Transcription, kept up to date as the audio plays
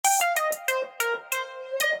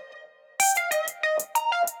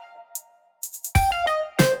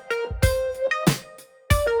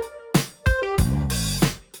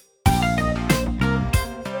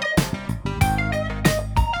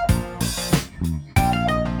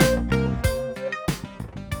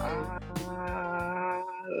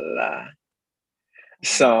La.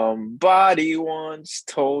 Somebody once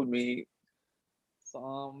told me.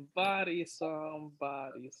 Somebody.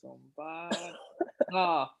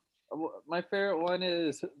 Ah, my favorite one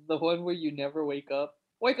is the one where you never wake up.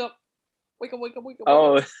 Wake up, wake up.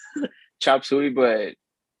 Oh, chop suey, but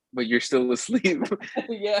you're still asleep.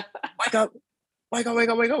 Yeah. Wake up! Wake up! Wake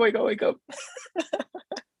up! Wake up! Wake up! Wake up!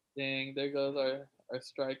 Dang, there goes our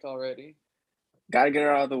strike already. Gotta get it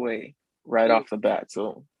out of the way right Dude, off the bat.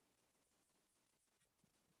 So,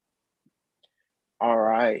 all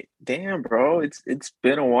right, damn, bro, it's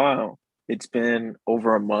been a while. It's been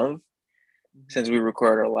over a month mhm. since we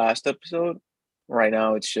recorded our last episode. Right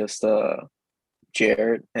now, it's just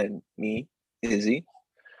Jared and me, Izzy.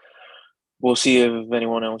 We'll see if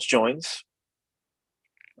anyone else joins.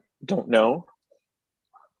 Don't know,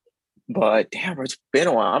 but damn, bro, it's been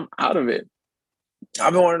a while. I'm out of it.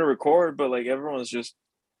 I've been wanting to record, but like everyone's just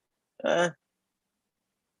eh,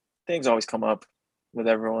 things always come up with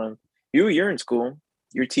everyone. You're in school.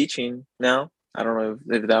 You're teaching now. I don't know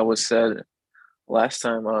if that was said last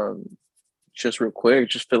time. Just real quick,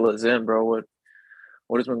 just fill us in, bro.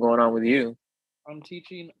 What has been going on with you? I'm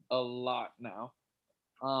teaching a lot now.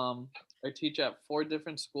 Um, I teach at four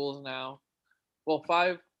different schools now. Well,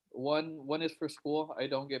 five. One is for school. I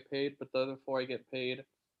don't get paid, but the other four I get paid.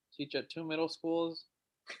 Teach at two middle schools,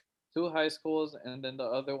 two high schools, and then the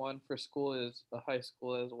other one for school is the high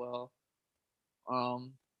school as well.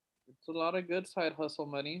 Um, it's a lot of good side hustle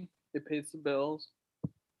money. It pays the bills,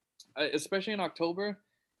 especially in October.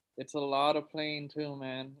 It's a lot of playing too,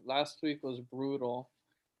 man. Last week was brutal,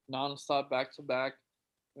 nonstop, back to back.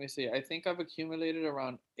 Let me see. I think I've accumulated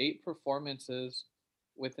around 8 performances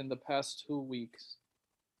within the past 2 weeks.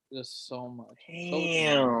 Just so much, so demanding.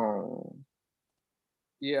 Damn.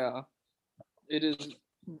 Yeah, it is.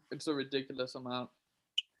 It's a ridiculous amount.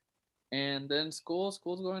 And then school's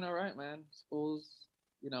going all right, man. It's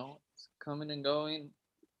coming and going.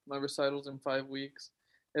 My recital's in 5 weeks.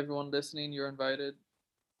 Everyone listening, you're invited.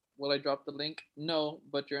 Will I drop the link? No,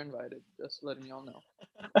 but you're invited. Just letting y'all know.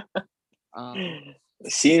 Um,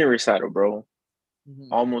 Senior recital, bro. mhm.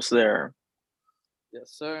 Almost there.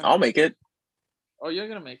 Yes, sir. I'll make it. Oh, you're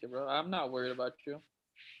gonna make it, bro. I'm not worried about you.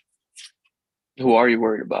 Who are you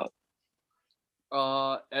worried about?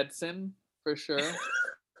 Edson for sure.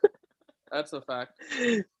 That's a fact.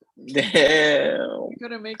 Damn. He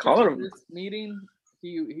couldn't make it Calling to him. this meeting.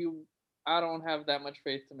 He. I don't have that much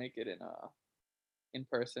faith to make it in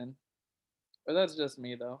person. But that's just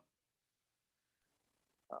me though.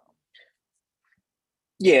 Um,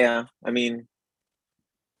 Yeah, I mean,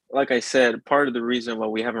 like I said, part of the reason why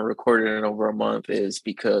we haven't recorded in over a month is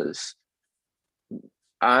because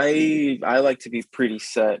I like to be pretty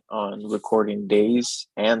set on recording days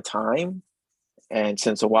and time. And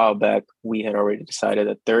since a while back, we had already decided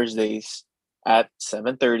that Thursdays at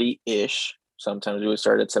 7:30 ish, sometimes we would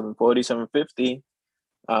start at 7:40, 7:50.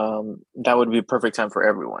 That would be a perfect time for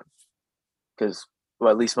everyone because,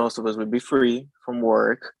 well, at least most of us would be free from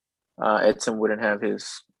work. Edson wouldn't have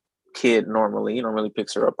his kid normally. He normally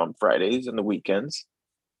picks her up on Fridays and the weekends.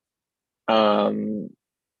 Um,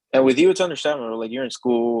 and with you, it's understandable. Like you're in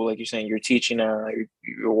school, like you're saying, you're teaching now,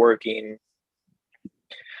 you're working.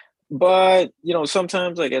 But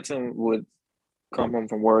sometimes like Edson would come home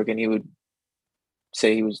from work and he would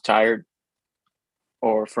say he was tired,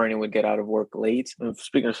 or Fernie would get out of work late. And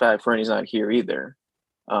speaking of fact, Fernie's not here either.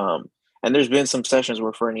 Um, and there's been some sessions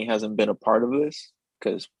where Fernie hasn't been a part of this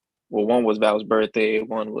because, well, one was Val's birthday,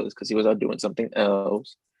 one was because he was out doing something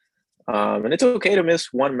else. And it's okay to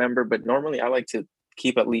miss one member, but normally I like to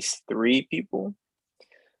keep at least three people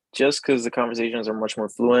just because the conversations are much more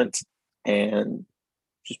fluent and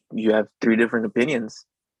just you have three different opinions.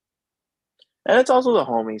 And it's also the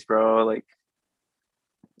homies, bro. Like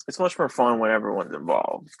it's much more fun when everyone's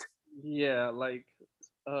involved. yeah, like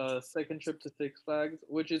second trip to Six Flags,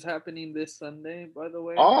 which is happening this Sunday, by the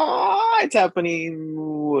way. Oh, it's happening.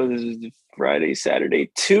 Was it Friday, Saturday,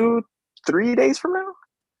 3 days from now?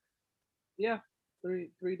 Yeah,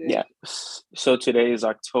 three Yeah. days. So today is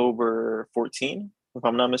October 14th, if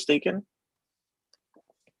I'm not mistaken.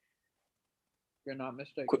 You're not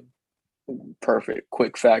Quick, mistaken. perfect.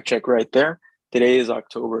 Quick fact check right there. Today is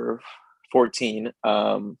October 14.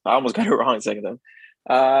 I almost got it wrong a second though.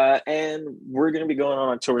 And we're gonna be going on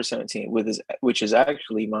October 17th, which is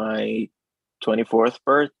actually my 24th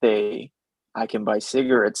birthday. I can buy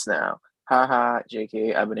cigarettes now. Haha,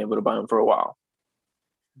 JK. I've been able to buy them for a while.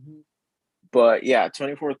 Mhm. But yeah,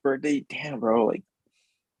 24th birthday. Damn, bro. Like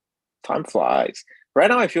time flies. Right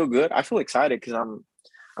now, I feel good. I feel excited because I'm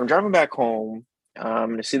I'm driving back home. I'm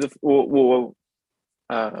gonna see the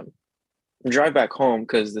um, drive back home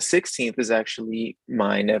because the 16th is actually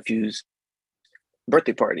my nephew's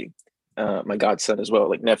birthday party. My godson as well,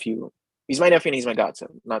 like nephew. He's my nephew and he's my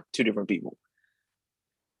godson, not two different people.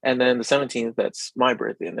 And then the 17th, that's my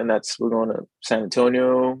birthday, and then that's we're going to San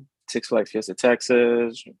Antonio, Six Flags Fiesta,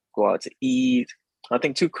 Texas. Go out to eat.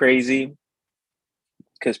 Nothing too crazy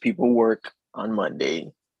because people work on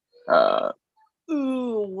Monday. Uh,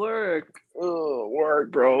 ooh, work. Ooh,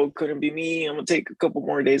 work, bro. Couldn't be me. I'm gonna take a couple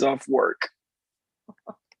more days off work.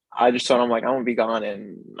 I just told him like I'm gonna be gone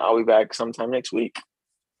and I'll be back sometime next week.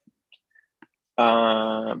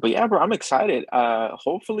 But yeah, bro, I'm excited.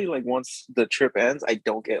 Hopefully, like once the trip ends, I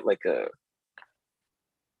don't get like an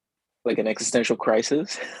existential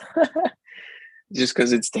crisis. Just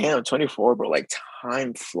because it's damn 24, bro. Like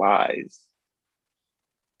time flies.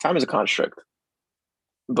 Time is a construct,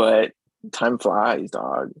 but time flies,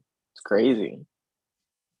 dog. It's crazy.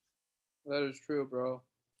 That is true, bro.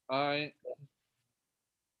 I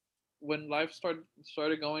When life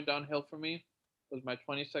started going downhill for me, it was my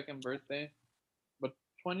 22nd birthday, but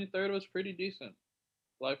 23rd was pretty decent.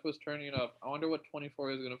 Life was turning up. I wonder what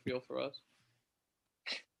 24 is gonna feel for us.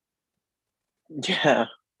 Yeah.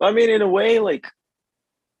 I mean, in a way, like,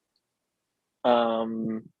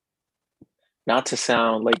 um, not to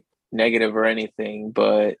sound like negative or anything,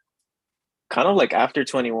 but kind of like after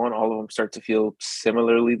 21, all of them start to feel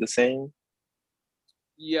similarly the same.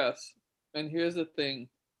 Yes, and here's the thing,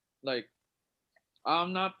 like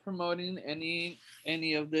I'm not promoting any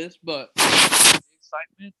of this, but the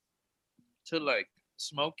excitement to like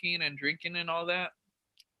smoking and drinking and all that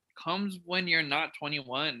comes when you're not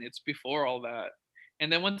 21. It's before all that.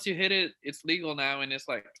 And then once you hit it, it's legal now and it's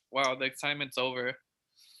like, wow, the excitement's over.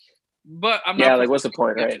 But I'm Yeah, not like, what's the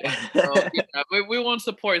promoting point, any right? of that. So yeah, we won't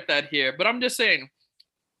support that here. But I'm just saying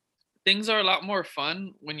things are a lot more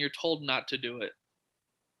fun when you're told not to do it.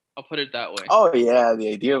 I'll put it that way. Oh yeah, the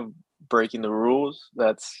idea of breaking the rules,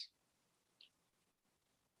 that's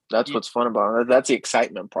Yeah, what's fun about it. That's the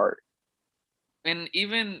excitement part. and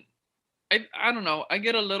even I don't know. I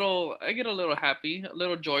get a little happy, a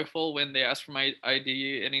little joyful when they ask for my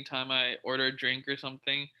ID anytime I order a drink or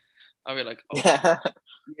something. I'll be like, "Oh, Yeah.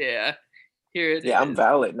 yeah, here it Yeah, I'm is."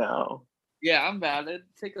 valid now. Yeah, I'm valid.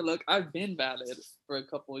 Take a look. I've been valid for a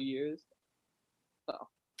couple of years. So,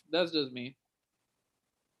 that's just me.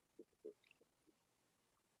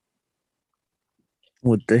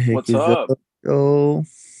 What the heck What's is up? up? Oh,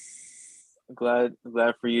 Glad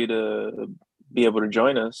for you to be able to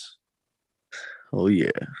join us. oh yeah,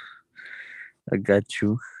 I got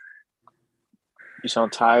you. You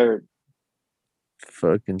sound tired.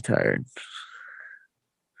 Fucking tired.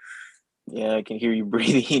 Yeah, I can hear you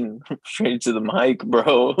breathing straight into the mic,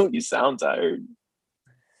 bro. You sound tired.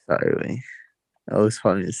 Sorry, man. I was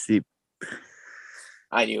falling asleep.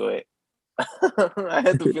 I knew it. I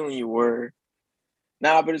had the feeling you were.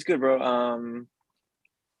 Nah, but it's good, bro.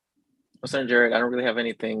 What's up, Jared? I don't really have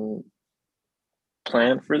anything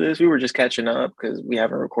planned for this. We were just catching up because we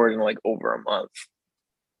haven't recorded in like over a month.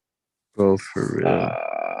 Bro, for real.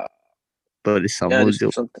 Uh, But yeah, estamos just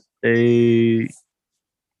de something, hey,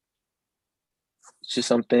 just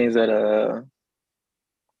some things that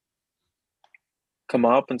come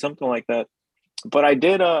up and something like that. But I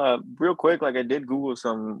did real quick, like I did Google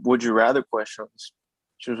some would you rather questions,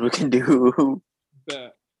 which we can do.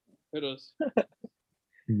 Bet. Hit us.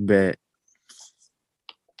 bet.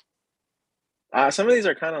 Some of these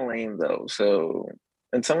are kind of lame though. So,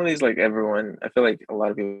 and some of these, like everyone, I feel like a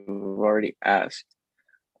lot of people have already asked.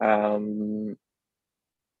 Um,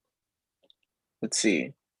 let's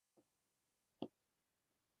see.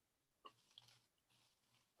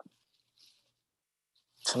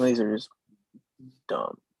 Some of these are just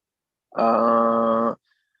dumb. I'm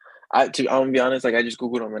gonna be honest, like I just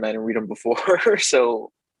Googled them and I didn't read them before,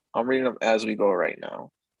 so I'm reading them as we go right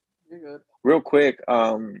now. You're good. Real quick,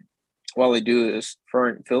 while I do this,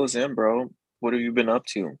 Fern, fill us in, bro. What have you been up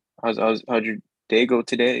to? How'd your day go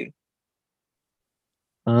today?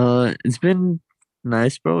 It's been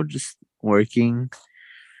nice, bro. Just working.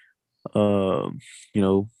 Um, you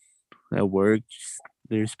know, at work.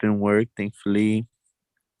 There's been work, thankfully.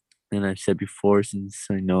 And I've said before, since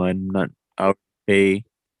I know I'm not out pay,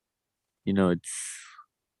 you know,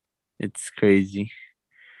 it's crazy.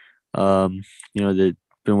 Um, they've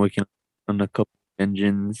been working on a couple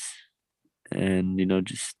engines and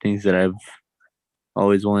just things that I've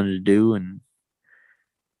always wanted to do and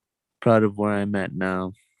proud of where I'm at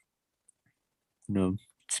now.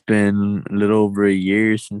 It's been a little over a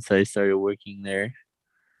year since I started working there,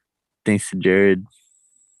 thanks to Jared.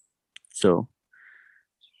 So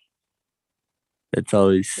That's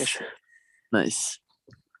always Yes. nice.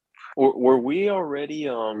 Were we already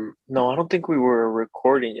no, I don't think we were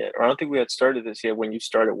recording yet, or I don't think we had started this yet when you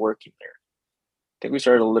started working there. I think we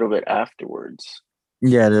started a little bit afterwards.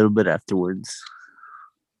 Yeah, a little bit afterwards.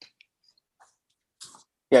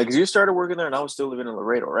 Yeah, because you started working there and I was still living in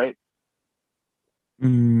Laredo, right?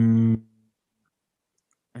 Mm,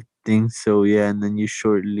 I think so. Yeah, and then you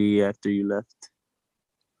shortly after you left.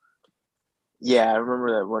 Yeah, I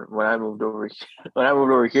remember that when I moved over when I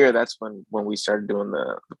moved over here, that's when we started doing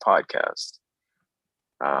the podcast.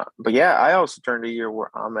 But yeah, I also turned a year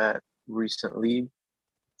where I'm at recently.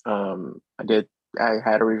 I did. I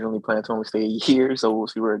had originally planned to only stay a year, so we'll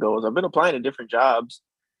see where it goes. I've been applying to different jobs.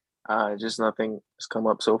 Just nothing has come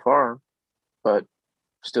up so far, but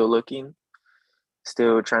still looking,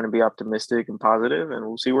 still trying to be optimistic and positive, and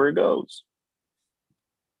we'll see where it goes.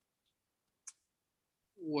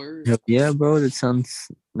 Word. Yeah, bro, that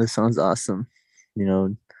sounds awesome. You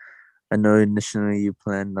know, I know initially you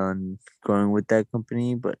planned on going with that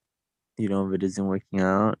company, but if it isn't working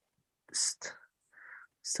out, just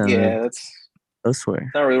send it Yeah, that's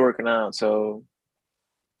elsewhere. not really working out. So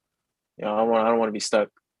I don't want to be stuck.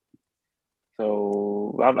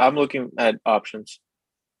 So I'm looking at options.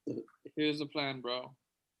 Here's the plan, bro.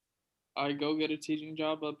 I go get a teaching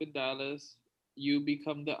job up in Dallas. You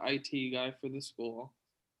become the IT guy for the school,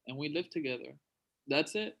 and we live together.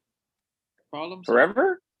 That's it. Problem solved.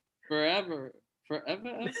 Forever? Forever.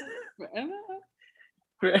 Forever, ever?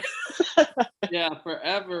 Forever? Yeah,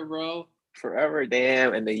 forever, bro. Forever,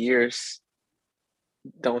 damn. And the years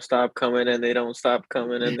don't stop coming and they don't stop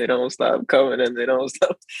coming and they don't stop coming and they don't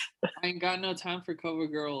stop. I ain't got no time for cover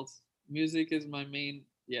girls. Music is my main.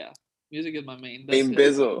 Yeah, music is my main. That's Main it.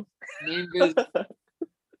 Bizzle. Main biz.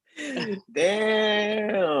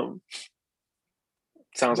 Damn.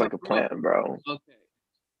 Sounds But like a bro, plan, bro. okay.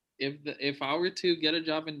 If I were to get a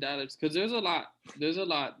job in Dallas, because there's a lot. There's a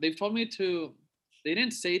lot. They've told me to. They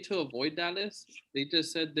didn't say to avoid Dallas. They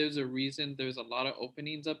just said there's a reason. There's a lot of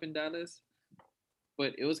openings up in Dallas,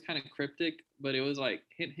 but it was kind of cryptic. But it was like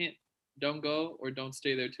hint, hint. Don't go or don't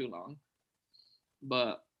stay there too long.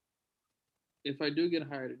 But if I do get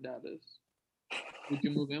hired in Dallas, would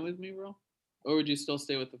you move in with me, bro? Or would you still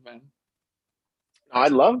stay with the fam?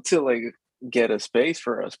 I'd love to like get a space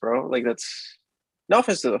for us, bro. Like that's no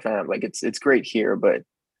offense to the fam. Like it's great here, but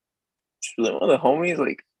living with the homies,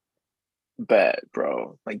 like bad,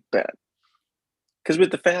 bro. Like bad. Because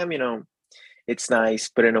with the fam, it's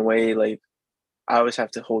nice, but in a way, like I always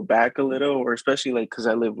have to hold back a little, or especially like because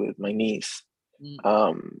I live with my niece. Mm,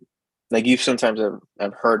 Um, like you sometimes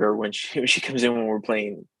I've heard her when she when she comes in when we're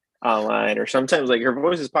playing online, or sometimes like her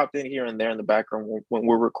voice has popped in here and there in the background when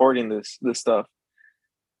we're recording this stuff.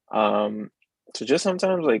 Um, so just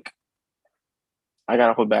sometimes like I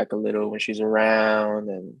gotta hold back a little when she's around,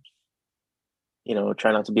 and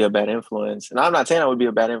try not to be a bad influence. And I'm not saying I would be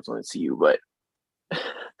a bad influence to you, but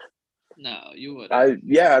no, you wouldn't.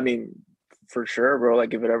 I mean, for sure, bro.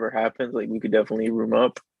 Like if it ever happens, like we could definitely room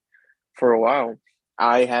up for a while.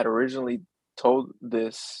 I had originally told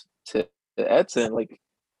this to Edson, like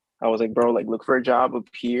I was like, bro, like look for a job up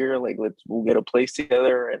here, like we'll get a place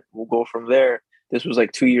together and we'll go from there. This was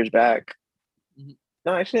like 2 years back. Mhm.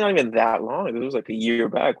 No, actually not even that long. It was like a year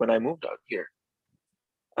back when I moved out here.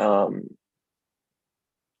 Um,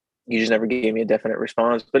 he just never gave me a definite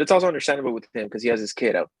response, but it's also understandable with him because he has his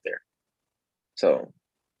kid out there, so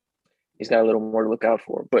he's got a little more to look out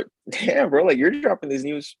for. But damn, bro, like you're dropping this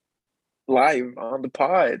news live on the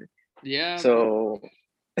pod, Yeah, bro.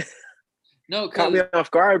 so No, caught me cause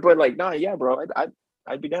off guard. But like, nah, yeah, bro,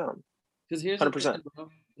 I'd be down, here's the hundred thing, percent. bro.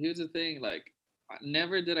 Here's the thing. Like,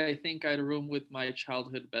 never did I think I'd room with my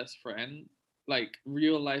childhood best friend. Like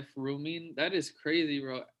real life rooming. That is crazy,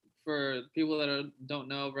 bro. For people that don't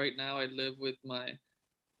know, right now I live with my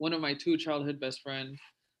one of my two childhood best friends.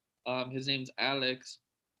 His name's Alex,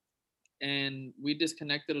 and we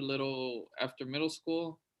disconnected a little after middle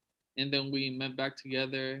school, and then we met back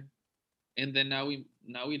together, and then now we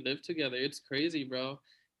live together. It's crazy, bro.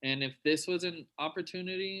 And if this was an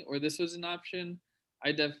opportunity or this was an option,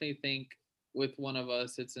 I definitely think with one of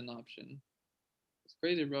us it's an option. It's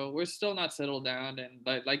crazy, bro. We're still not settled down, and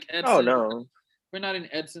like Oh Edson, no, we're not in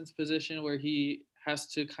Edson's position where he has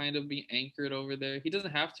to kind of be anchored over there. He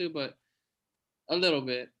doesn't have to, but a little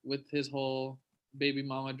bit with his whole baby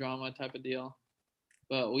mama drama type of deal.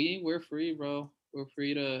 But we're free, bro. We're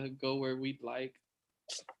free to go where we'd like.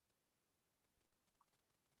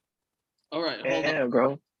 All right, hold on. damn,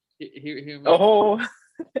 bro. Hear me out. Oh,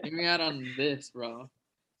 Hear me out on this, bro.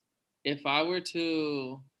 If I were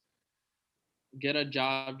to get a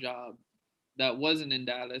job that wasn't in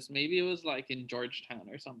Dallas. Maybe it was like in Georgetown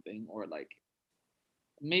or something, or like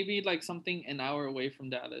maybe like something an hour away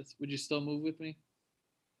from Dallas. Would you still move with me?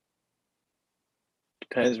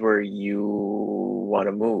 Depends where you want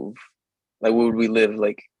to move. Like, would we live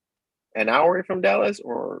like an hour away from Dallas,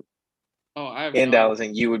 or Oh, I have in no Dallas, idea.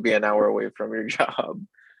 and you would be an hour away from your job?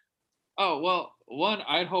 Oh, well, one,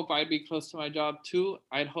 I'd hope I'd be close to my job. Two,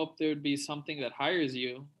 I'd hope there would be something that hires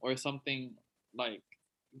you or something like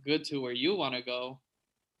good to where you want to go.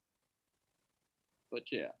 But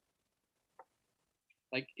yeah,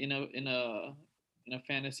 like in a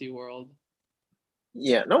fantasy world.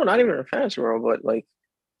 Yeah, no, not even a fantasy world, but like,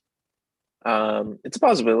 it's a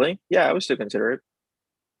possibility. Yeah, I would still consider it.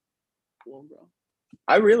 Cool, bro.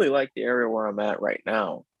 I really like the area where I'm at right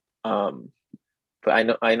now. Um, but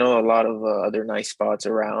I know a lot of other nice spots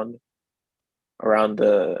around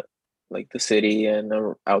the like the city and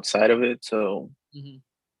outside of it, so Hmm.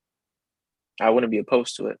 I wouldn't be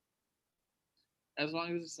opposed to As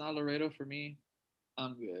long as it's not Laredo for me,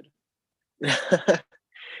 I'm good. it.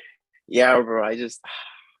 Yeah, bro. I just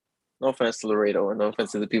no offense to Laredo, or no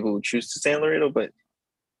offense to the people who choose to stay in Laredo, but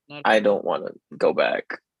Not for I me. don't want to go back.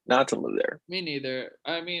 Not to live there. Me neither.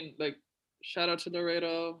 I mean, like, shout out to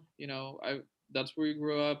Laredo. I that's where we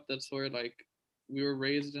grew up. That's where like we were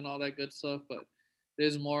raised and all that good stuff. But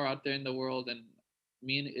there's more out there in the world, and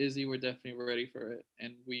me and Izzy were definitely ready for it.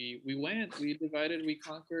 And we went, we divided, we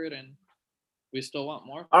conquered, and we still want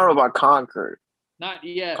more I from don't it. know about Concord, Not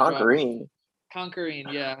yet, bro. conquering. Conquering,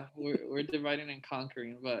 yeah, we're dividing and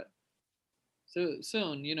conquering, but so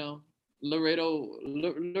soon, Laredo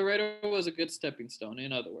was a good stepping stone.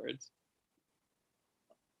 In other words,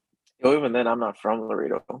 Even then, I'm not from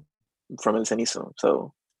Laredo. I'm from Enciniso,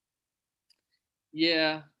 so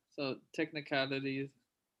yeah. So technicalities.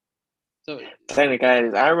 So technically,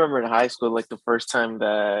 I remember in high school, like the first time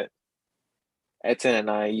that Etan and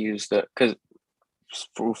I used the because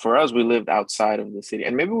for us, we lived outside of the city,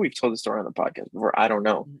 and maybe we've told the story on the podcast before. I don't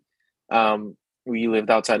know. Um, we lived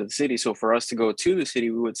outside of the city, so for us to go to the city,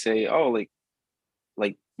 we would say, "Oh, like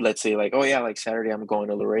let's say like, oh yeah, like Saturday, I'm going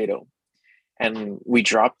to Laredo." And we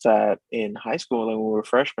dropped that in high school when we were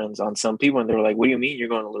freshmen on some people, and they were like, "What do you mean you're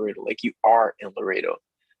going to Laredo? Like you are in Laredo?"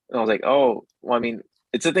 And I was like, "Oh, well, I mean,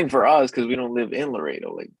 it's a thing for us because we don't live in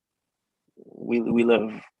Laredo. Like we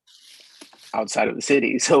live outside of the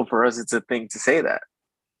city, so for us, it's a thing to say that."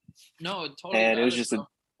 no, totally And it was valid, just bro.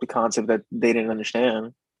 the concept that they didn't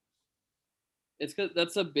understand. It's because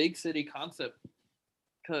that's a big city concept.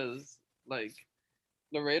 Because like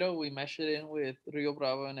Laredo, we mesh it in with Rio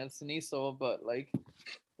Bravo and El Cenizo, but like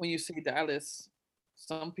when you say Dallas,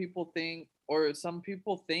 some people think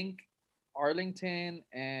Arlington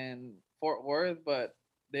and Fort Worth, but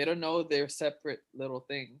they don't know they're separate little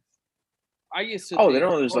things. I used to Oh, they think,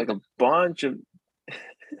 don't know there's or like a bunch of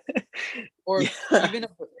or yeah.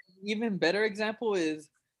 even better example is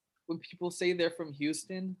when people say they're from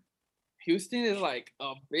Houston. Houston is like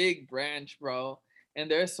a big branch, bro. And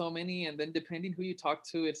there's so many, and then depending who you talk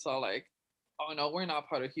to, it's all like, oh no, we're not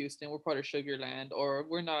part of Houston, we're part of Sugarland, or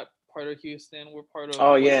we're not part of Houston, we're part of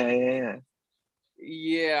Oh what. yeah, yeah, yeah.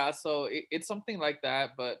 Yeah, so it's something like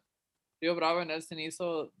that. But Rio Bravo and El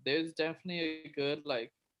Cenizo, there's definitely a good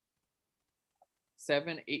like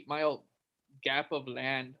 7-8 mile gap of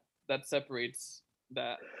land that separates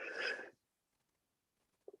that.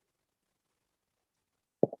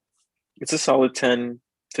 It's a solid 10,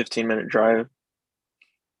 15 minute drive.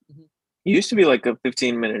 Mhm. It used to be like a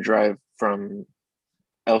 15-minute drive from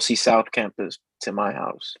LC South campus to my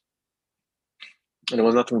house, and it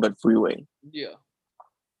was nothing but freeway. Yeah.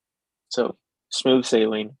 So smooth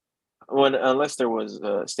sailing. When unless there was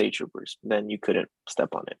state troopers, then you couldn't step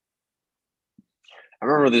on it. I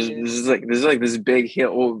remember this. Yeah. This is like this big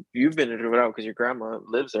hill. Well, you've been to it out because your grandma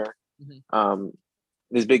lives there. Mhm. Um,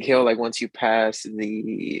 this big hill. Like once you pass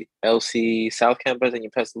the LC South campus and you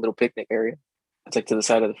pass the little picnic area, it's like to the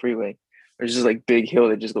side of the freeway. There's just like big hill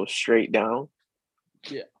that just goes straight down.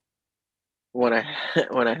 Yeah. When I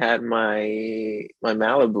when I had my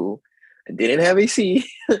Malibu, I didn't have AC.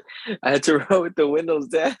 I had to roll with the windows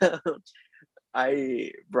down.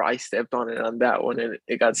 I stepped on it on that one, and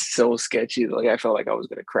it got so sketchy. Like I felt like I was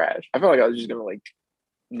gonna crash. I felt like I was just gonna like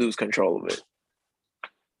lose control of it.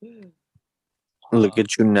 Look Uh,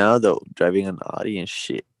 at you now, though, driving an Audi and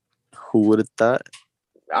shit. Who would have thought?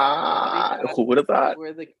 Audi Who would have that's thought?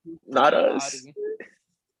 where the key to Not the us. Audi.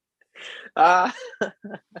 Ah,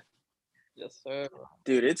 Yes, sir.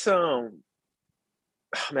 dude, it's man.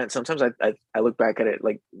 Sometimes I look back at it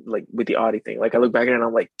like with the Audi thing. Like I look back at it and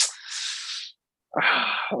I'm like,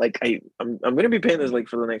 like I'm gonna be paying this like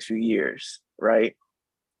for the next few years, right?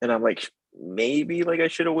 And I'm like, maybe like I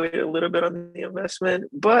should have waited a little bit on the investment,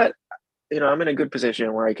 but I'm in a good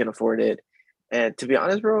position where I can afford it. And to be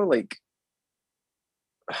honest, bro, like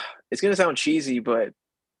it's gonna sound cheesy, but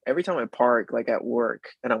every time I park like at work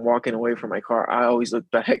and I'm walking away from my car, I always look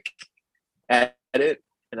back at it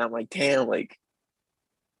and I'm like, damn, like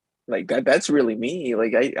that's really me.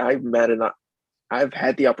 Like I've met enough, I've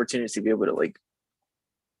had the opportunity to be able to like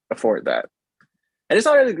afford that. And it's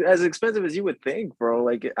not as expensive as you would think, bro.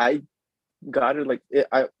 Like I got it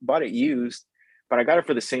I bought it used, but I got it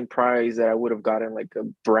for the same price that I would have gotten like a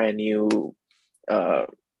brand new uh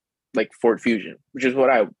like Ford Fusion, which is what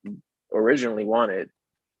I originally wanted.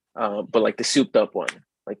 But like the souped up one,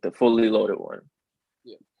 like the fully loaded one.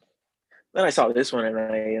 Yeah. Then I saw this one and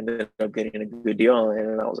I ended up getting a good deal,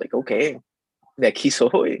 and I was like, okay, the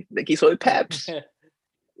Kisoy Paps.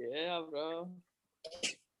 Yeah, bro.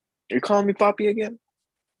 You're calling me Poppy again?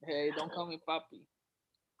 Hey, don't call me Papi.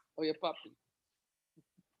 Oh, yeah, Papi.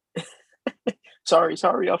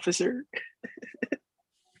 Sorry, officer.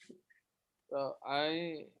 So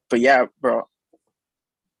But yeah, bro.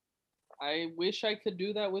 I wish I could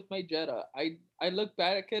do that with my Jetta. I look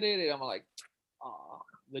back at it and I'm like, ah,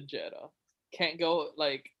 the Jetta can't go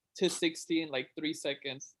like to 60 in like 3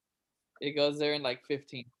 seconds. It goes there in like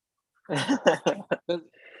 15.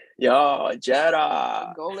 Yo,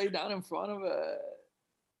 Jetta. Go lay down in front of it.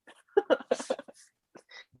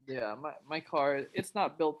 Yeah, my car, it's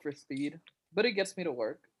not built for speed, but it gets me to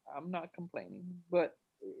work. I'm not complaining, but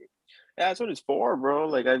Yeah, that's what it's for, bro.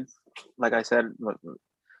 Like I said,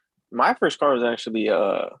 my first car was actually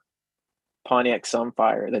a Pontiac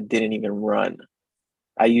Sunfire that didn't even run.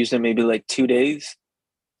 I used it maybe like 2 days,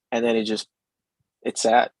 and then it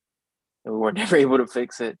sat, and we were never able to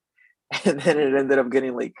fix it. And then it ended up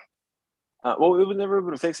getting like, well, we were never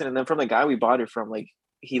able to fix it. And then from the guy we bought it from, like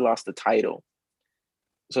he lost the title,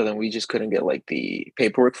 so then we just couldn't get like the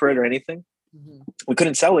paperwork for it or anything. We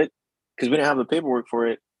couldn't sell it because we didn't have the paperwork for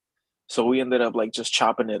it. So we ended up like just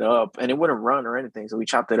chopping it up, and it wouldn't run or anything. So we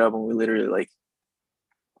chopped it up and we literally like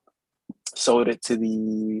sold it to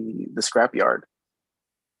the scrap yard,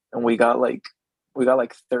 and we got like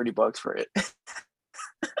 $30 for it.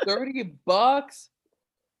 $30?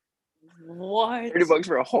 What? $30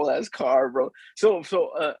 for a whole ass car, bro. So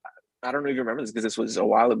I don't know if you remember this because this was a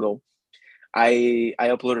while ago. I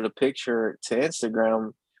uploaded a picture to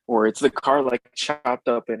Instagram where it's the car like chopped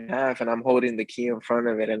up in half, and I'm holding the key in front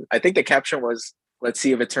of it, and I think the caption was "Let's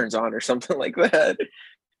see if it turns on" or something like that.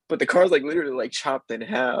 But the car's like literally like chopped in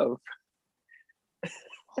half.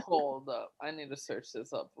 Hold up, I need to search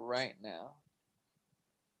this up right now.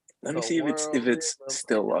 Let me see if it's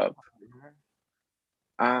still up.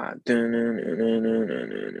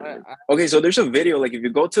 Okay, so there's a video. Like if you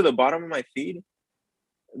go to the bottom of my feed,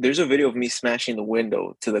 there's a video of me smashing the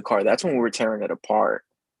window to the car. That's when we were tearing it apart.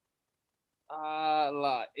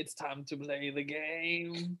 It's time to play the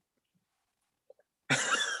game.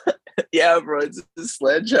 Yeah, bro, it's a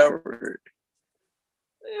sledgehammer.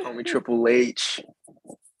 Call me Triple H.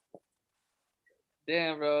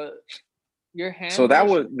 Damn, bro. Your hand. So that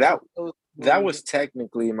was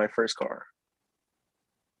technically my first car.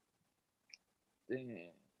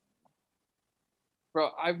 Damn.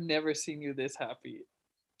 Bro, I've never seen you this happy.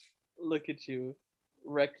 Look at you.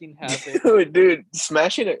 Wrecking havoc. Dude,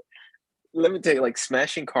 smashing it. Let me tell you, like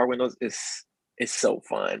smashing car windows is so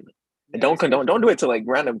fun. And don't do it to like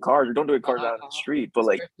random cars, or don't do it cars out on the street. But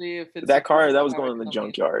like that car that was going in the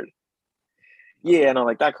junkyard. Yeah, no,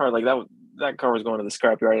 like that car, like that car was going to the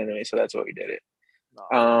scrapyard anyway, so that's why we did it.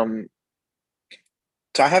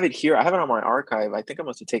 So I have it here. I have it on my archive. I think I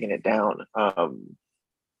must have taken it down. I don't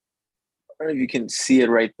know if you can see it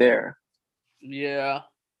right there. Yeah.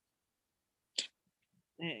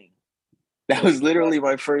 Dang. That was literally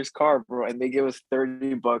my first car, bro, and they gave us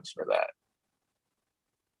 $30 for that.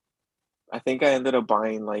 I think I ended up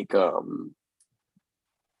buying like what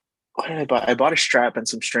did I buy? I bought a strap and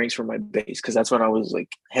some strings for my bass because that's when I was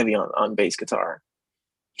like heavy on bass guitar.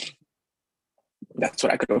 That's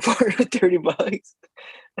what I could afford for $30. $30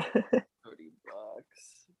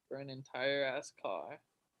 for an entire ass car.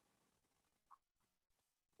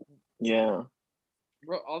 Yeah.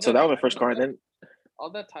 Bro, so that was my first car, and then all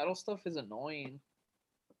that title stuff is annoying.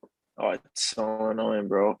 Oh, it's so annoying,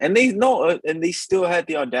 bro. And they still had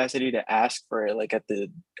the audacity to ask for it, like at the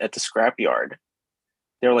scrapyard.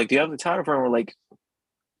 They were like, "Do you have the title for it?" We're like,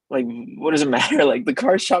 what does it matter? Like the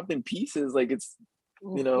car's chopped in pieces. Like it's,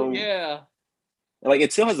 yeah. Like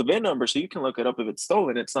it still has a VIN number, so you can look it up if it's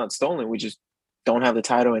stolen. It's not stolen. We just don't have the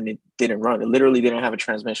title, and it didn't run. It literally didn't have a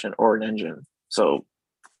transmission or an engine. So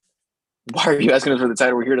why are you asking us for the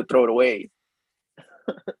title? We're here to throw it away.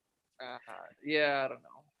 yeah, I don't know.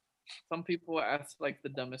 Some people ask like the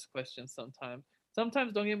dumbest questions sometimes.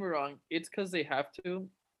 Sometimes, don't get me wrong, it's because they have to,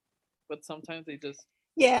 but sometimes they just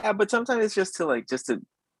Yeah, but sometimes it's just to like just to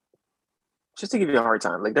give you a hard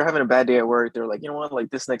time. Like they're having a bad day at work. They're like, you know what? Like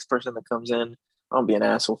this next person that comes in, I'll be an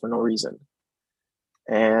asshole for no reason.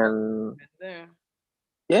 And been there.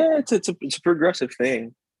 yeah, it's a progressive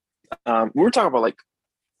thing. We were talking about like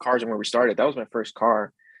cars and where we started. That was my first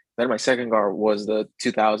car. Then my second car was the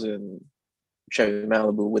 2000 Chevy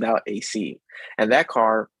Malibu without AC. And that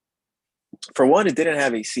car, for one, it didn't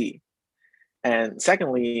have AC. And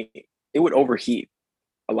secondly, it would overheat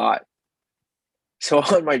a lot. So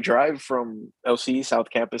on my drive from LC South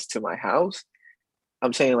Campus to my house,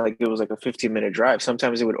 I'm saying like it was like a 15-minute drive.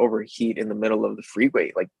 Sometimes it would overheat in the middle of the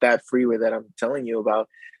freeway, like that freeway that I'm telling you about.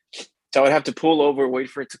 So I would have to pull over, wait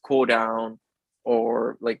for it to cool down,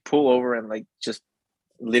 or like pull over and like just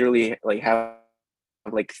literally like have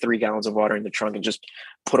like 3 gallons of water in the trunk and just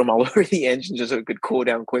put them all over the engine just so it could cool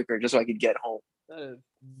down quicker, just so I could get home. That is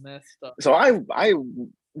messed up. So I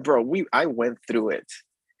went through it,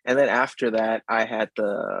 and then after that, I had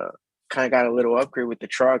the kind of got a little upgrade with the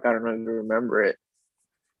truck. I don't know if you remember it.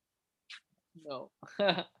 No.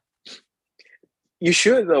 You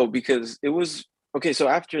should though, because it was okay. So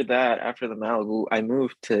after that, after the Malibu, I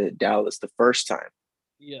moved to Dallas the first time.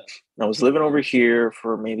 Yeah. I was living over here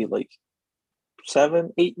for maybe like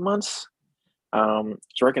 7, 8 months. Was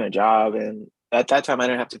working a job, and at that time I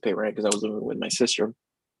didn't have to pay rent because I was living with my sister,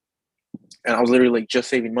 and I was literally like just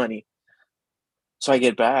saving money. So I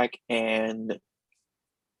get back, and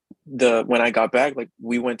the when I got back, like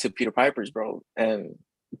we went to Peter Piper's, bro, and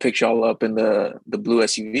picked y'all up in the blue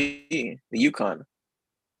SUV, the Yukon.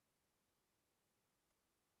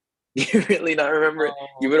 You really not remember it?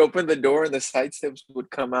 You Oh, would open the door and the side steps would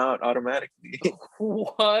come out automatically.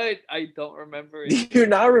 what? I don't remember Do it. you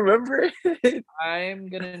not remember it? I'm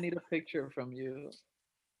gonna need a picture from you.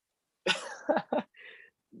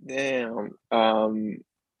 Damn. But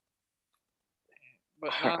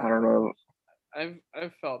I don't know.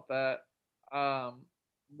 I've felt that. Um,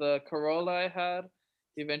 the Corolla I had,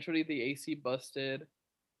 eventually the AC busted,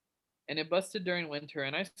 and it busted during winter,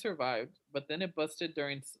 and I survived. But then it busted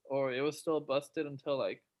or it was still busted until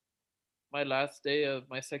like my last day of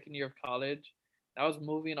my second year of college. I was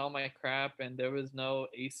moving all my crap, and there was no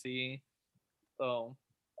AC, so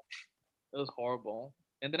it was horrible.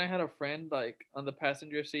 And then I had a friend like on the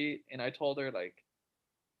passenger seat, and I told her like,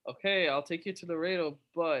 "Okay, I'll take you to Laredo,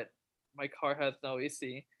 but my car has no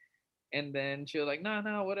AC." And then she was like, "No,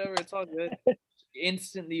 no, whatever, it's all good."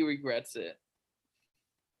 Instantly regrets it.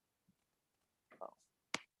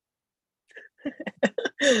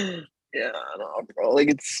 Yeah, no, bro. Like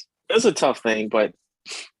it's a tough thing, but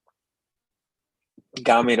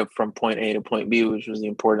got me to from point A to point B, which was the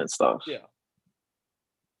important stuff. Yeah.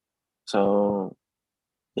 So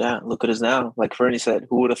yeah, look at us now. Like Fernie said,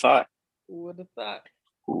 who would have thought? Who would have thought?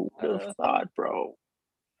 Who Not would have us. thought, bro?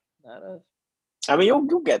 Not us. I mean,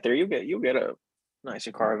 you'll get there. You'll get a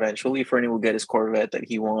nicer car eventually. Fernie will get his Corvette that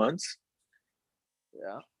he wants.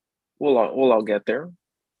 Yeah. We'll all get there.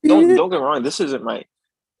 Don't get me wrong. This isn't my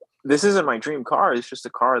dream car. It's just a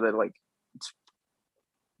car that like it's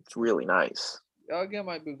really nice. I'll get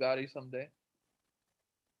my Bugatti someday.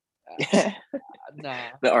 Yeah, Nah.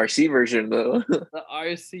 the RC version though. The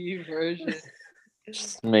RC version.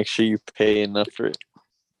 Just make sure you pay enough for it.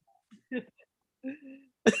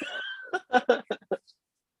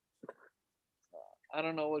 I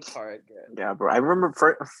don't know what car I'd get. Yeah, bro. I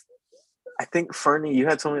remember. I think Fernie, you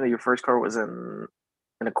had told me that your first car was an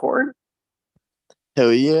Accord.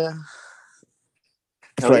 Hell yeah.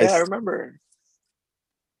 Oh But yeah, I remember.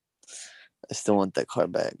 I still want that car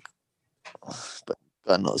back. But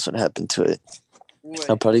God knows what happened to it. Wait,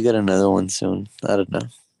 I'll probably get another one soon. I don't know.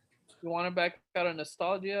 you want to back out of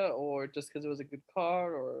nostalgia, or just because it was a good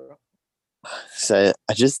car, or So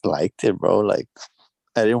I just liked it, bro. Like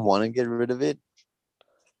I didn't want to get rid of it,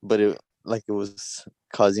 but it was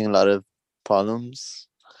causing a lot of problems.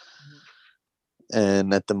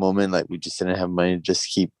 And at the moment, like we just didn't have money to just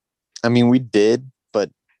keep. I mean, we did, but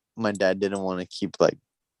my dad didn't want to keep like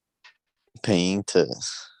paying to,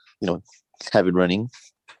 have it running.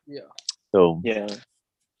 yeah, So Yeah.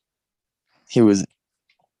 he was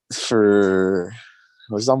it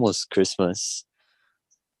was almost Christmas.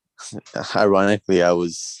 Ironically, I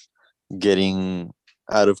was getting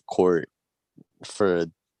out of court for a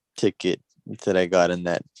ticket that I got in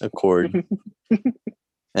that Accord.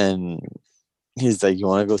 And he's like, "You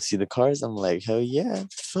want to go see the cars?" I'm like, "Hell yeah,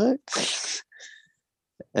 fuck."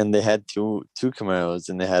 And they had two Camaros,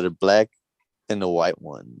 and they had a black and a white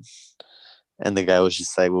one. And the guy was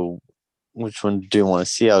just like, "Well, which one do you want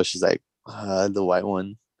to see? I was just like, the white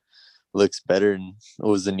one looks better, and it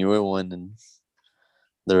was the newer one, and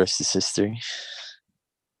the rest is history.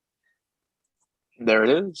 There it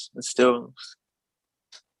is. It's still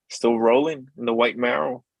rolling in the white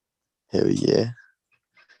Camaro. Hell yeah.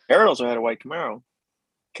 Aaron also had a white Camaro.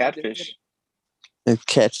 Catfish. A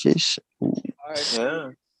catfish.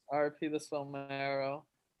 Yeah. RP the Slomero.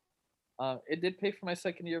 It did pay for my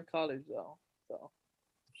second year of college though. So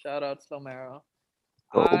shout out Slomero.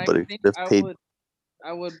 Oh, I but it think could have paid.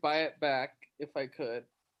 I would buy it back if I could.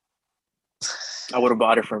 I would have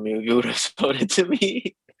bought it from you. You would have sold it to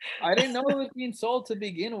me. I didn't know it was being sold to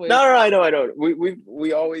begin with. No, I know.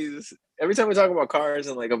 We always, every time we talk about cars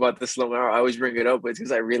and like about the Slomero, I always bring it up. But it's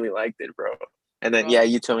because I really liked it, bro. And then Bro.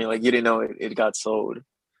 you told me like you didn't know it got sold.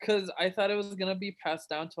 Because I thought it was gonna be passed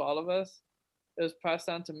down to all of us. It was passed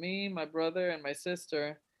down to me, my brother, and my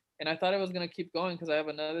sister. And I thought it was gonna keep going because I have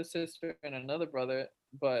another sister and another brother.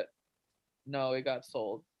 But no, it got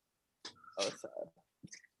sold. That was sad.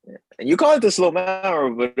 And you call it the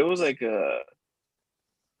Slomero, but it was like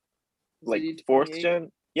fourth Z28?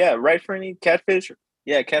 gen. Yeah, right, Fernie? Catfish.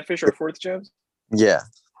 Yeah, Catfish or fourth gen. Yeah,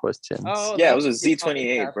 questions. Oh, Yeah, it was that's a why you call it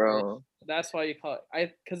Z28, Catfish. bro. That's why you call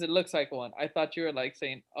it. Because it looks like one. I thought you were like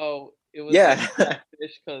saying, "Oh, it was Yeah. like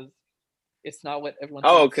Catfish," because it's not what everyone.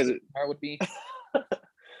 Oh, thinks because a car would be.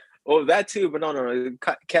 well, that too, but no,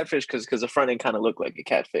 Catfish because the front end kind of looked like a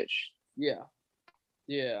catfish. Yeah,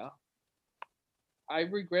 yeah. I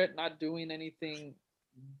regret not doing anything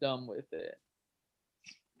dumb with it.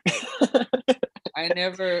 I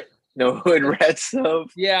never. No hood rat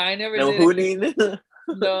stuff. Yeah, I never No did. hooning.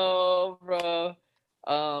 No, bro.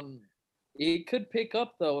 It could pick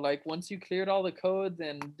up though. Like once you cleared all the codes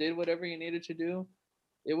and did whatever you needed to do,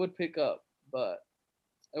 it would pick up. But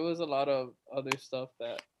it was a lot of other stuff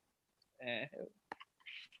that,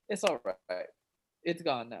 it's all right. It's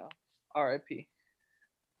gone now. R.I.P.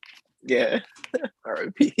 Yeah.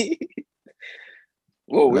 R.I.P.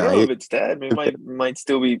 Well, we don't know if it's dead. It might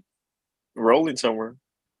still be rolling somewhere.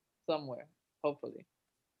 Somewhere, hopefully.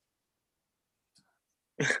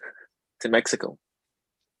 To Mexico.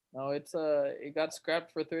 No, it got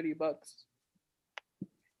scrapped for $30.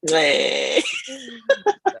 Nah.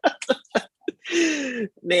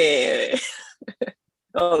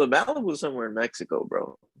 Oh, the Malibu somewhere in Mexico,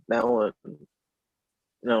 bro. That one.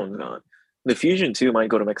 No, not. The Fusion 2 might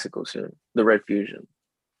go to Mexico soon. The Red Fusion.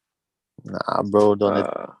 Nah, bro, don't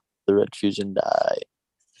let the Red Fusion die.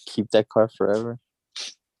 Keep that car forever.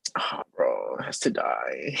 Oh, bro, it has to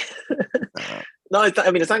die. No, it's not,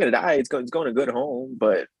 I mean, it's not gonna die. It's going to good home,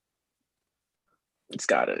 but it's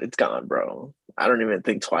gone, bro. I don't even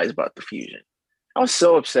think twice about the Fusion. I was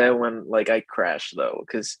so upset when like I crashed though,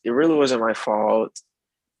 because it really wasn't my fault,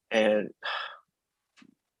 and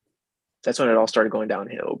that's when it all started going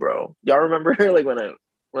downhill, bro. Y'all remember like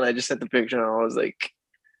when I just sent the picture and I was like,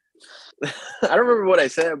 I don't remember what I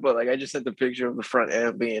said, but like I just sent the picture of the front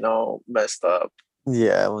end being all messed up.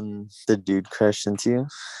 Yeah, when the dude crashed into you.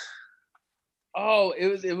 Oh,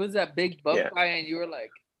 it was that big buff Yeah. guy, and you were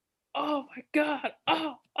like, "Oh my god,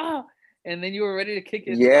 oh," and then you were ready to kick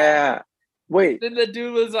his ass. Yeah. Wait. Then the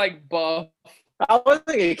dude was like buff. I wasn't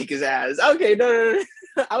gonna kick his ass. Okay, no.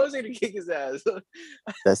 I was gonna kick his ass.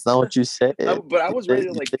 That's not what you said. But I was ready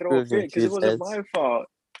to like You throw a said you were fit because it gonna kick wasn't his my fault.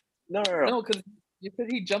 No. No, because you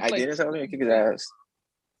said he jumped. I like didn't say I was gonna kick his ass.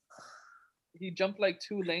 He jumped like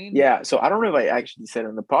 2 lanes. Yeah, so I don't know if I actually said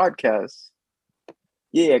in the podcast.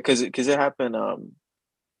 Yeah, because it happened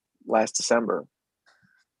last December.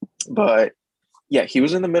 But yeah, he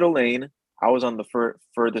was in the middle lane. I was on the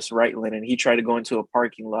furthest right lane, and he tried to go into a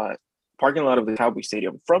parking lot of the Cowboy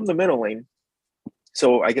Stadium from the middle lane.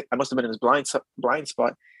 So I must have been in his blind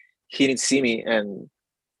spot. He didn't see me, and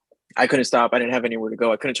I couldn't stop. I didn't have anywhere to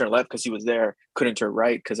go. I couldn't turn left because he was there. Couldn't turn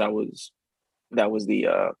right because that was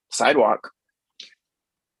the sidewalk.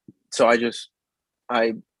 So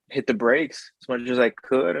I hit the brakes as much as I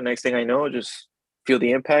could, and next thing I know, just feel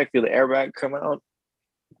the impact, feel the airbag come out.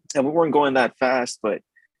 And we weren't going that fast, but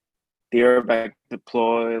the airbag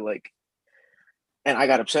deploy, like, and I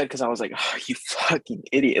got upset because I was like, oh, you fucking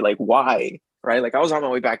idiot. Like, why? Right? Like, I was on my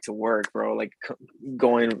way back to work, bro, like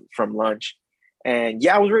going from lunch. And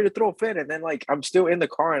yeah, I was ready to throw a fit. And then, like, I'm still in the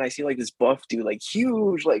car and I see, like, this buff dude, like,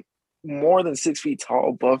 huge, like, more than 6 feet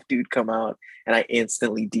tall buff dude come out. And I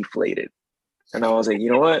instantly deflated. And I was like,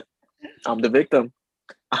 you know what? I'm the victim.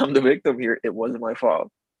 I'm the victim here. It wasn't my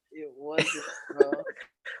fault. It wasn't, bro.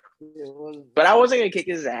 It wasn't. But I wasn't going to kick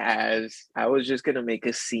his ass. I was just going to make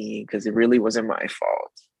a scene because it really wasn't my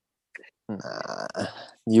fault. Nah,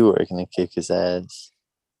 you were gonna kick his ass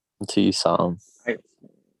until you saw him.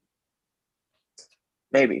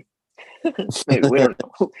 Maybe. Maybe we don't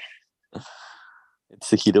know. It's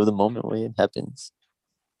the heat of the moment when it happens.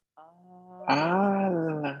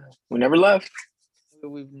 We never left.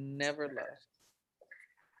 We've never left.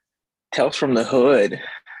 Tales from the hood.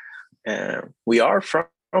 We are from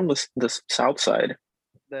the south side.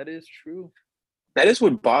 That is true. That is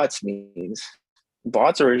what bots means.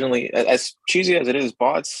 Bots originally, as cheesy as it is,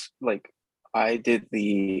 bots like I did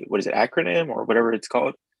the what is it acronym or whatever it's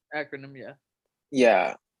called. Acronym, yeah.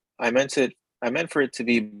 Yeah, I meant it. I meant for it to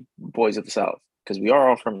be boys of the South because we are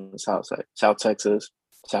all from the South side, South Texas,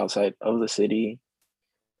 South side of the city.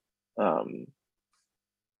 Um,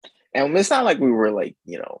 and it's not like we were like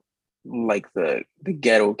like the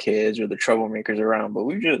ghetto kids or the troublemakers around, but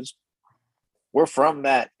we're from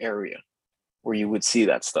that area where you would see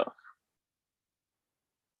that stuff.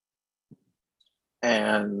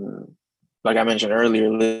 And like I mentioned earlier,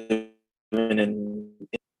 living in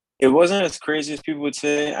it wasn't as crazy as people would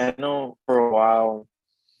say. I know for a while.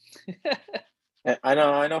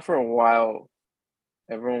 I know for a while,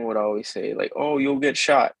 everyone would always say like, "Oh, you'll get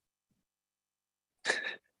shot."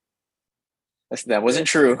 That wasn't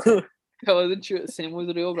true. That wasn't true. Same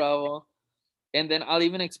with Rio Bravo. And then I'll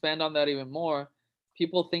even expand on that even more.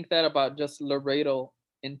 People think that about just Laredo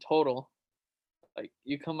in total. Like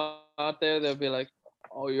you come out there, they'll be like,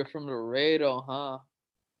 "Oh, you're from Laredo, huh?"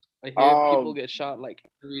 I hear people Oh, get shot like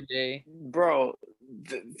every day. bro,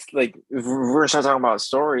 like if we're start talking about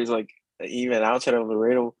stories, like even outside of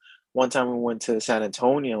Laredo, one time we went to San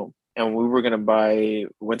Antonio and we were gonna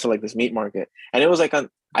went to like this meat market, and it was like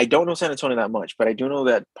I don't know San Antonio that much, but I do know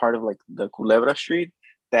that part of like the Culebra Street,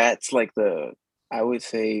 that's like I would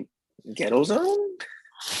say ghetto zone.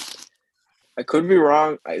 I could be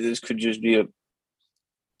wrong. This could just be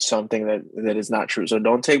something that is not true. So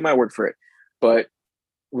don't take my word for it. But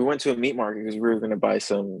we went to a meat market because we were going to buy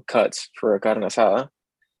some cuts for a carne asada,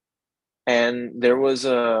 and there were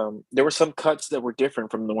some cuts that were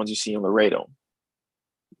different from the ones you see in Laredo.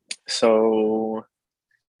 So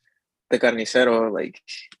the carnicero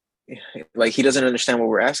like he doesn't understand what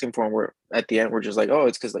we're asking for, and we're at the end we're just like, oh,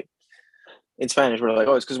 it's because like in Spanish we're like,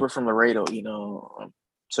 oh, it's because we're from Laredo,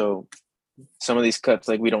 so some of these cuts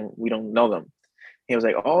like we don't know them. He was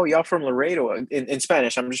like, oh, y'all from Laredo in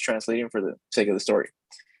Spanish. I'm just translating for the sake of the story.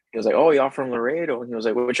 He was like, oh, y'all from Laredo, and he was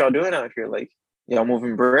like, what y'all doing out here? Like, y'all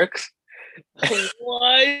moving bricks?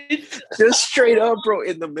 What? Just straight up, bro,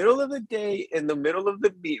 in the middle of the day, in the middle of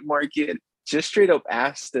the meat market, just straight up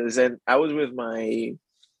asked us. And I was with who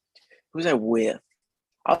was I with?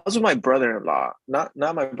 I was with my brother-in-law, not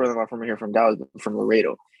my brother-in-law from here from Dallas, but from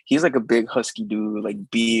Laredo. He's like a big husky dude, like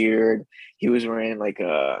beard. He was wearing like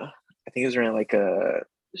I think he was wearing like a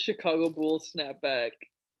Chicago Bulls snapback.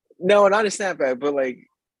 no, not a snapback, but like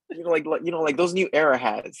like those new era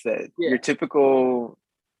hats that Yeah. your typical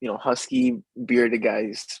husky bearded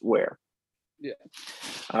guys wear. Yeah.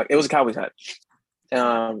 It was a Cowboys hat.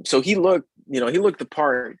 So he looked the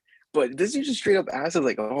part, but this dude just straight up asked us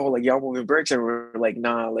like, "Oh, like y'all moving bricks?" And we're like,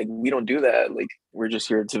 "Nah, like we don't do that. Like we're just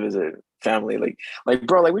here to visit family. Like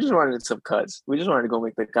bro, like we just wanted some cuts. We just wanted to go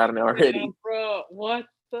make the carne already." Yeah, bro, what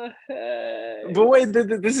the heck? But wait,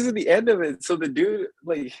 this isn't the end of it. So the dude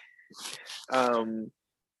like,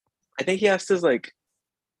 I think he asked us like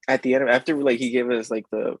at the end after like he gave us like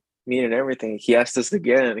the meat and everything. He asked us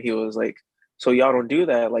again. He was like, "So y'all don't do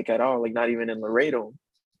that like at all? Like not even in Laredo?"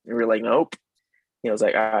 And we are like, "Nope." He was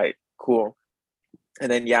like, "All right, cool." And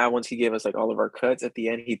then yeah, once he gave us like all of our cuts at the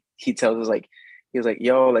end, he tells us like he was like,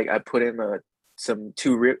 "Yo, like I put in some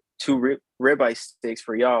two ribeye steaks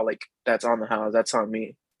for y'all. Like that's on the house. That's on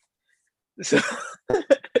me." So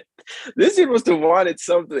this dude must have wanted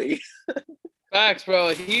something. Facts,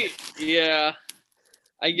 bro. Yeah.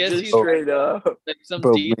 I guess Just he's straight up. like some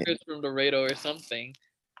Bro, dealers from Laredo or something.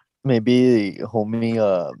 maybe homie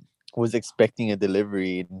was expecting a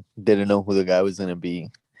delivery and didn't know who the guy was gonna be.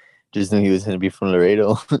 Just knew he was gonna be from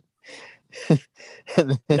Laredo.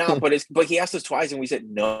 No, but he asked us twice and we said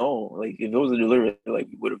no. Like if it was a delivery, like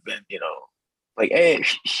we would have been, like hey,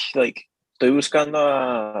 like estoy buscando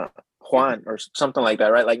a Juan or something like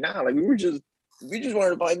that, right? Like nah, like we just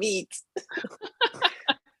wanted to buy meat.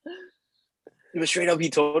 But straight up, he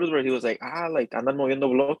told us where he was like, like andan moviendo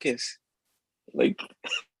bloques, like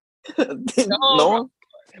No, no,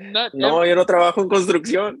 not no, yo no trabajo en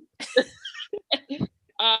construcción.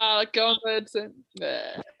 ¿Qué onda, Edson?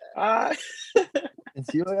 Nah. Ah,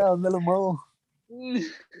 Sí, oiga, ¿dónde lo muevo?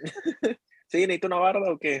 sí, necesito una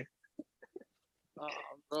barda o qué?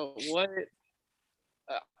 Bro, what?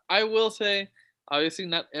 I will say, obviously,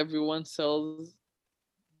 not everyone sells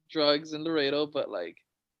drugs in Laredo, but like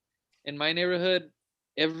in my neighborhood,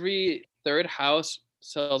 every third house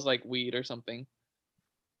sells like weed or something.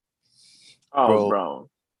 Oh, Bro. bro.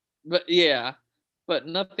 But yeah, but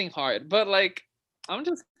nothing hard. But like, I'm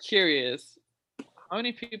just curious, how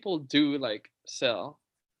many people do like sell?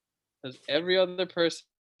 Because every other person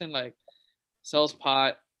like sells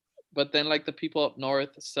pot, but then like the people up north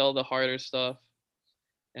sell the harder stuff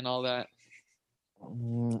and all that.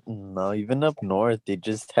 No, even up north, they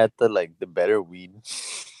just had the better weed.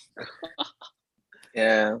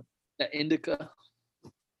 Yeah. The indica.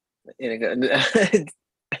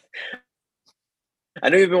 I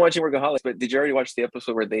know you've been watching Workaholics, but did you already watch the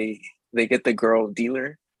episode where they get the girl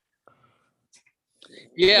dealer that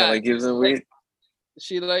Yeah, like gives them like weed?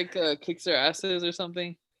 she like kicks their asses or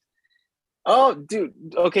something. Oh, dude.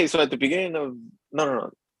 Okay, so at the beginning of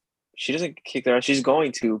no, she doesn't kick their ass. She's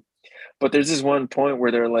going to, but there's this one point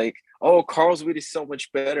where they're like, "Oh, Carl's weed is so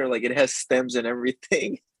much better. Like it has stems and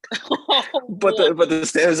everything." But the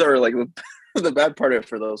stems are like the bad part of it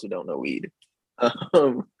for those who don't know weed.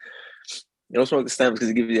 You don't smoke the stems because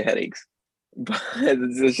it gives you headaches. But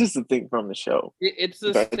it's just a thing from the show. It's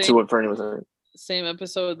the Back to what Fernie was saying. same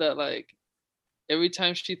episode that like every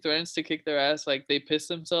time she threatens to kick their ass, like they piss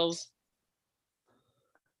themselves.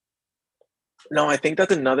 No, I think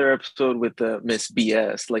that's another episode with the Miss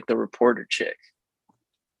BS, like the reporter chick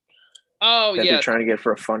Oh that yeah, they're trying to get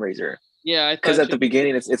for a fundraiser. yeah. I Because thought at the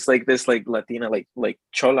beginning, it's like this like Latina like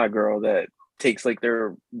chola girl that takes like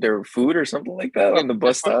their food or something like that on the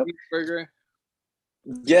bus stop. Burger.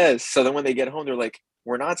 Yes. So then when they get home, they're like,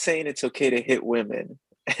 "We're not saying it's okay to hit women,"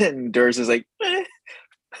 and Durs is like, "Eh."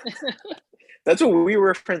 That's what we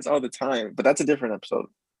reference all the time, but that's a different episode.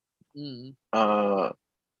 Mm.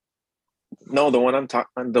 No, the one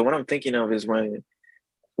I'm thinking of is when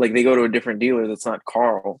like they go to a different dealer that's not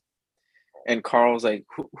Carl, and Carl's like,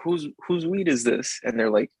 whose weed is this? And they're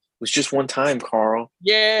like, it was just one time, Carl.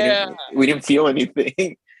 Yeah. We didn't feel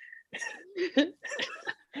anything.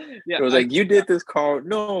 Yeah. It was like, you did this, Carl.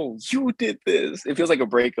 No, you did this. It feels like a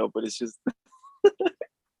breakup, but it's just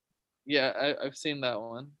Yeah, I've seen that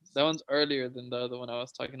one. That one's earlier than the other one I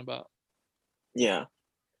was talking about. yeah.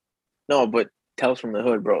 No, but Tales from the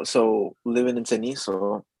Hood, bro. So living in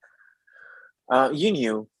Cenizo, you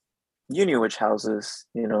knew which houses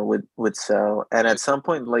would sell, and at some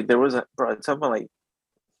point, like there was at some point, like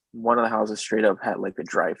one of the houses straight up had like a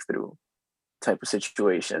drive-through type of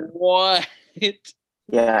situation. What?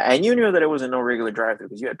 Yeah, and you knew that it wasn't no regular drive-through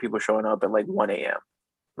because you had people showing up at like 1 a.m.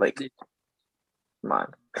 Like, come on,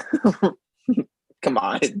 come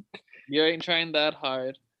on. You ain't trying that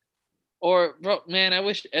hard. Or, bro, man, I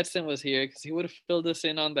wish Edson was here because he would have filled us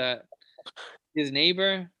in on that. His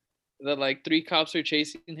neighbor, that like 3 cops were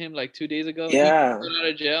chasing him like 2 days ago. Yeah, He got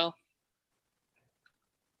out of jail.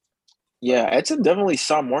 yeah. Edson definitely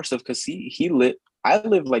saw more stuff because he lit. I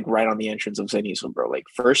lived like right on the entrance of Cenizo, bro. Like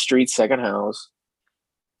first street, second house.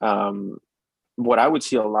 What I would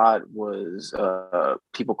see a lot was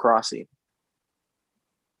people crossing.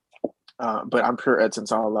 But I'm sure Edson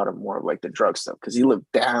saw a lot of more of like the drug stuff because he lived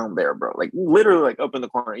down there, bro. Like literally, like up in the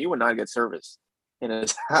corner. You would not get service in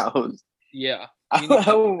his house. Yeah.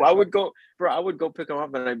 I would go, bro. I would go pick him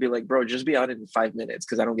up and I'd be like, bro, just be out in 5 minutes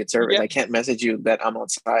because I don't get service. Yeah. I can't message you that I'm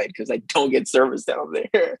outside because I don't get service down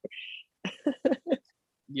there.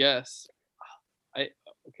 Yes.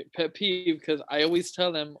 Okay, pet peeve because I always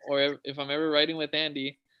tell him, or if I'm ever riding with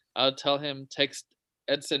Andy, I'll tell him text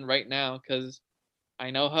Edson right now because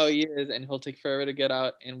I know how he is and he'll take forever to get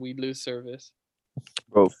out and we lose service.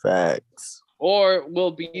 Bro, facts. Or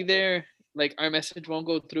we'll be there, like our message won't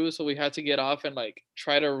go through, so we had to get off and like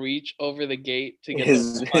try to reach over the gate to get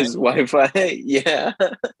his Wi-Fi, yeah.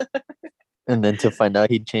 And then to find out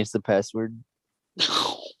he changed the password.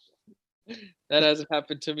 That hasn't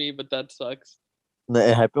happened to me, but that sucks. No,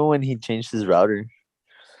 it happened when he changed his router.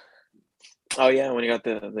 Oh yeah, when he got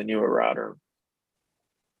the newer router.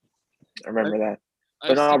 I remember that.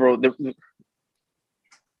 But I've no, seen-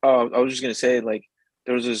 bro. I was just gonna say, like,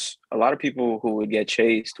 there was a lot of people who would get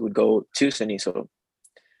chased would go to Cenizo,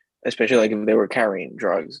 especially like if they were carrying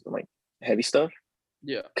drugs, like heavy stuff.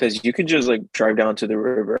 Yeah. Because you could just like drive down to the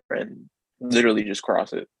river and literally just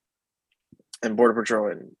cross it, and Border Patrol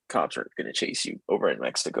and cops are gonna chase you over in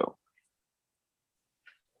Mexico.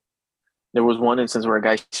 There was one instance where a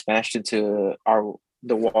guy smashed into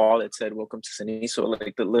the wall that said "Welcome to Cenizo,"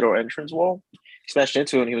 like the little entrance wall. He smashed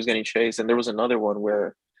into it and he was getting chased. And there was another one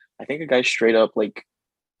where I think a guy straight up like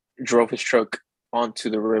drove his truck onto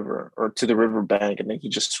the river or to the river bank, and then he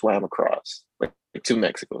just swam across like to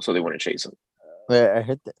Mexico, so they wouldn't chase him. I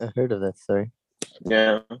heard of that story.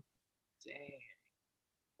 Yeah, Dang.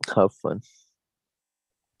 How fun.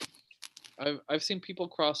 I've seen people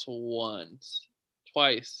cross once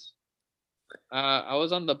twice. I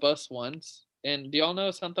was on the bus once, and do y'all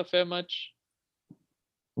know Santa Fe much?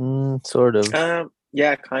 Sort of.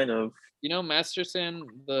 Yeah, kind of. You know Masterson,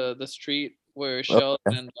 the street where Oh, Shell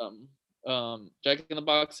yeah. and Jack in the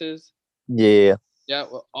Box is. Yeah. Yeah,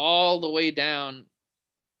 well, all the way down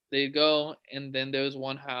they go, and then there was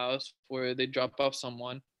one house where they drop off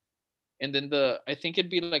someone, and then I think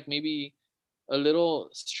it'd be like maybe a little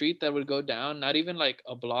street that would go down, not even like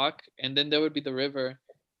a block, and then there would be the river,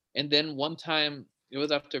 and then one time it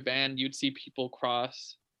was after band, you'd see people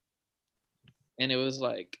cross, and it was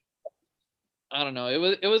like I don't know,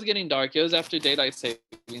 it was getting dark. It was after daylight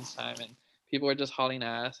savings time, and people were just hauling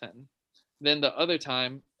ass. And then the other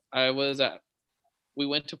time I was at, we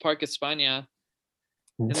went to Park España,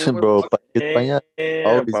 and then we're Bro, walking. Parque España Yeah,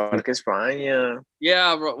 always Parque España.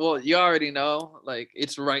 Yeah, bro. Well, you already know, like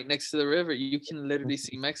it's right next to the river. You can literally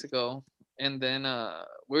see Mexico. And then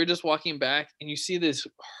we were just walking back, and you see this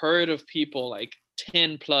herd of people, like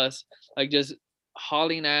 10 plus, like just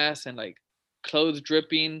hauling ass and like clothes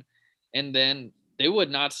dripping. And then they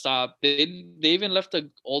would not stop. They even left the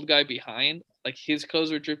old guy behind. Like his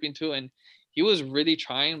clothes were dripping too, and he was really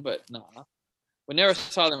trying, but nah. We never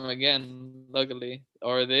saw them again, luckily,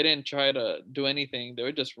 or they didn't try to do anything. They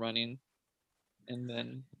were just running, and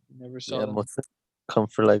then never saw yeah, them. most of them come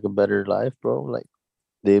for like a better life, bro. Like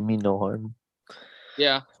they mean no harm.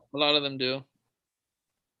 Yeah, a lot of them do.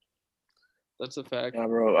 That's a fact. Yeah,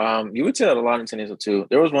 bro. You would see that a lot in San Diego too.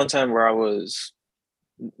 There was one time where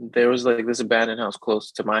there was like this abandoned house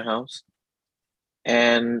close to my house,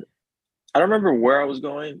 and I don't remember where I was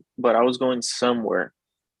going, but I was going somewhere.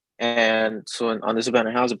 And so on this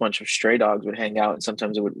abandoned house, a bunch of stray dogs would hang out, and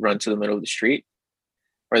sometimes it would run to the middle of the street,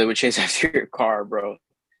 or they would chase after your car, bro.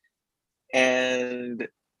 And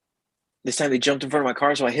this time they jumped in front of my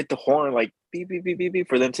car, so I hit the horn like beep beep beep beep beep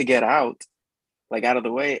for them to get out, like out of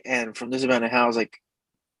the way. And from this abandoned house, like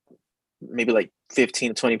maybe like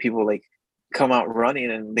 15 20 people like come out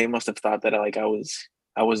running, and they must have thought that I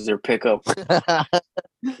was their pickup.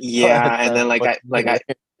 Yeah, and then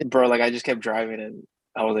bro, like I just kept driving, and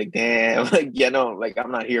I was like, damn, like yeah, no, like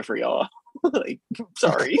I'm not here for y'all. Like,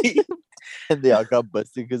 sorry. And they all got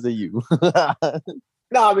busted because of you.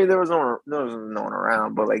 No, I mean there was no one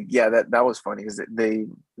around, but like yeah, that was funny because they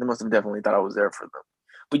must have definitely thought I was there for them.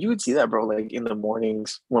 But you would see that, bro, like in the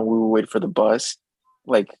mornings when we would wait for the bus,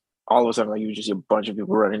 like all of a sudden, like you would just see a bunch of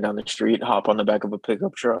people running down the street, hop on the back of a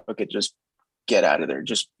pickup truck, and just get out of there,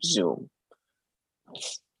 just zoom.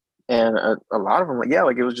 And a lot of them, like yeah,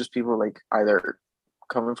 like it was just people like either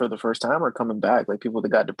coming for the first time or coming back, like people that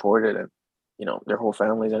got deported, and their whole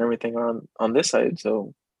families and everything are on this side.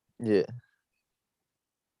 So Yeah.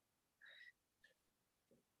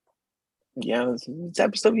 yeah, it's the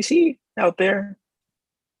type of stuff you see out there.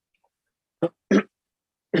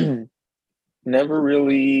 never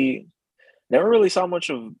really never really saw much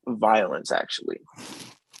of violence actually.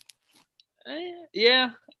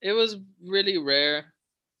 Yeah, it was really rare.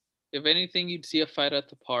 If anything, you'd see a fight at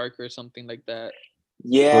the park or something like that.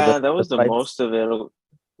 Yeah, that The was the fights, most of it,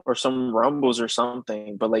 or some rumbles or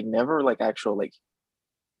something, but like never like actual like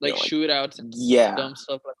Like like shootouts and yeah. dumb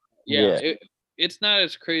stuff like that. Yeah, yeah. it's not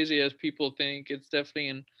as crazy as people think. It's definitely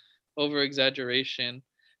an over exaggeration.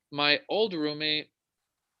 My old roommate,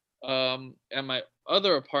 at my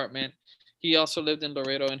other apartment, he also lived in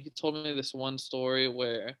Laredo, and he told me this one story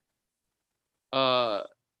where uh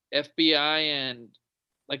FBI and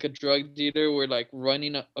like a drug dealer were like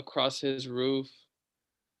running across his roof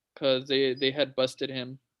because they had busted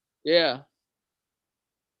him. Yeah,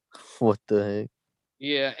 What the heck?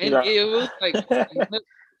 yeah, and Yeah.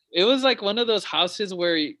 it was like one of those houses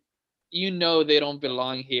where you know they don't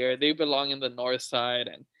belong here. They belong in the north side,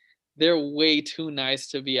 and they're way too nice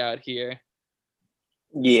to be out here.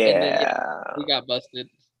 And then yeah, Yeah. he got busted.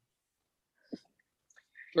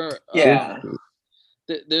 For Good Yeah.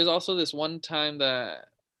 shit. there's also this one time that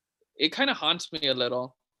it kind of haunts me a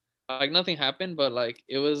little. Like nothing happened, but like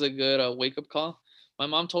it was a good wake up call. My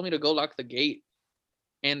mom told me to go lock the gate,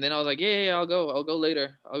 and then I was like, yeah, I'll go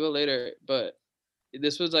later, I'll go later. But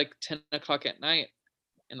this was like 10 o'clock at night,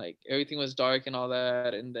 and like everything was dark and all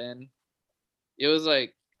that. And then it was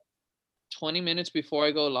like 20 minutes before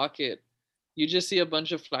I go lock it, you just see a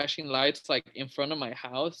bunch of flashing lights like in front of my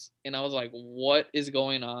house, and I was like, what is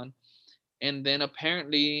going on? And then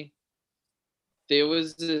apparently there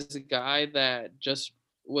was this guy that just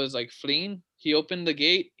was like fleeing. He opened the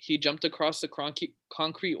gate, he jumped across the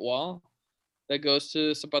concrete wall that goes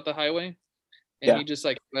to Zapata Highway, and Yeah. he just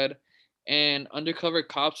like fled. And undercover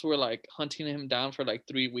cops were like hunting him down for like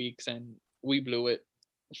 3 weeks, and we blew it.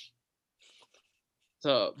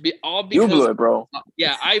 So You because blew it, bro.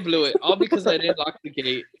 yeah, I blew it all because I didn't lock the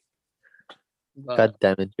gate. But God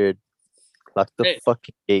damn it, Jared. Lock the Hey.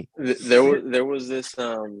 fucking gate. There was this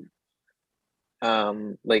like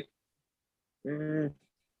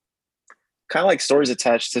kind of like stories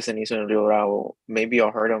attached to Cenizo and Rio Bravo. Maybe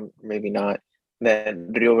y'all heard them, maybe not. That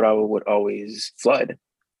Rio Bravo would always flood,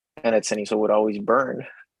 and that Cenizo would always burn.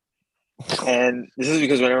 And this is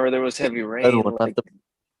because whenever there was heavy rain, like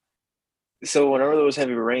so whenever there was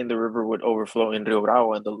heavy rain, the river would overflow in Rio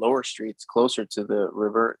Bravo, and the lower streets closer to the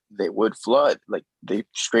river, they would flood, like they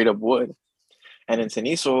straight up would. And in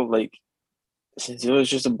Cenizo, like since it was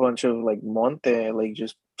just a bunch of like monte, like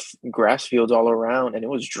just grass fields all around, and it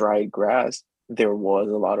was dried grass, there was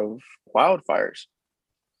a lot of wildfires.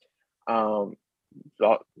 Um,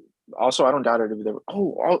 also, I don't doubt it if there.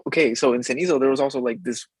 Okay. So in Cenizo, there was also like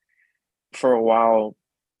this for a while.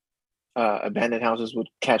 Abandoned houses would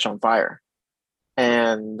catch on fire,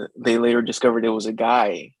 and they later discovered it was a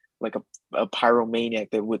guy, like a pyromaniac,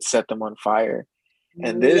 that would set them on fire.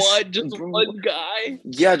 And this, what? Just one guy?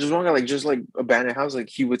 yeah, just one guy, like just like abandoned house, like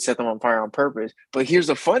he would set them on fire on purpose. But here's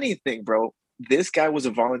the funny thing, bro. This guy was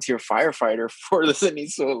a volunteer firefighter for the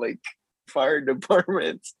Cenizo like fire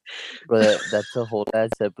department. Bro, that's a whole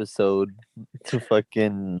ass episode to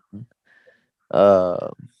fucking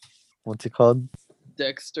what's it called?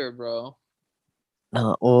 Dexter, bro.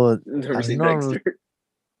 No, well, Never I seen don't know, Dexter.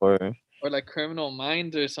 or Or like Criminal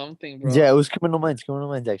Minds or something, bro. yeah, it was Criminal Minds. Criminal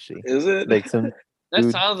Minds, actually. Is it? Like some That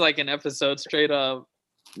dude. sounds like an episode straight up.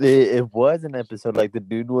 It was an episode. Like the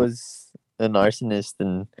dude was an arsonist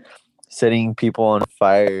and setting people on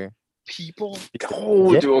fire. People?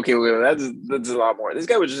 Oh, Yeah. dude. Okay, that's a lot more. This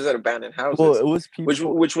guy was just at abandoned houses. Well, it was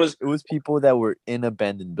people. which was It was people that were in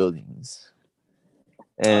abandoned buildings,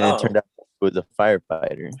 and it turned out it was a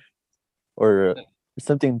firefighter, or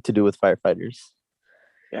something to do with firefighters.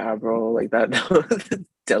 Yeah, bro. Like that.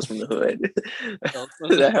 Tales from the Hood.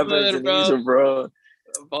 From That happens in Asia, bro.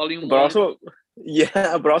 Volume But 1. also,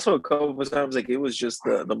 yeah, but also a couple of times, like it was just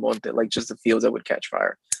the month that, like, just the fields that would catch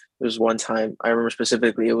fire. There's one time I remember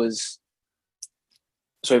specifically. It was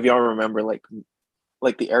so if y'all remember, like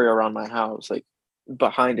the area around my house, like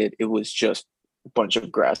behind it, it was just a bunch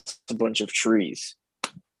of grass, a bunch of trees.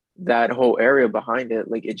 That whole area behind it,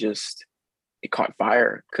 like it caught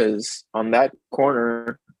fire because on that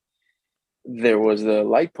corner there was the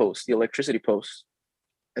light post, the electricity post,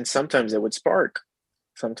 and sometimes it would spark.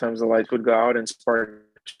 Sometimes the lights would go out and sparks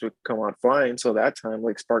would come out flying. So that time,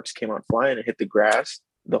 like sparks came out flying and hit the grass.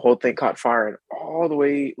 The whole thing caught fire, and all the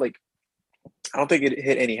way, like I don't think it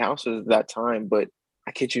hit any houses at that time, but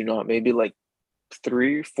I kid you not, maybe like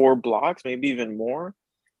 3, 4 blocks, maybe even more,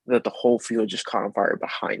 that the whole field just caught on fire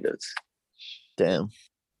behind us. Damn.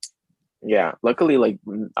 Yeah, luckily, like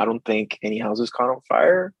I don't think any houses caught on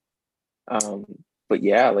fire. But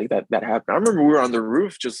yeah, like that happened. I remember we were on the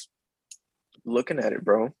roof just looking at it,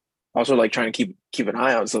 bro. Also, like trying to keep an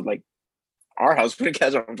eye out so like our house wouldn't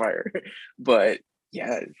catch on fire. But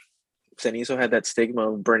yeah, Cenizo had that stigma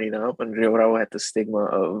of burning up, and Rio Bravo had the stigma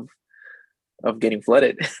of getting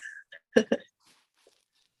flooded.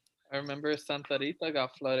 I remember Santa Rita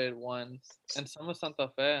got flooded once, and some of Santa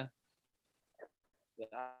Fe.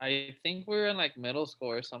 I think we were in like middle school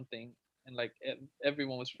or something, and like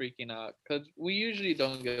everyone was freaking out because we usually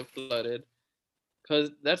don't get flooded because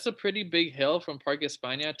that's a pretty big hill from Parque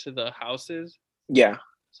España to the houses. Yeah.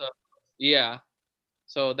 So yeah,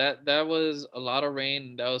 so that was a lot of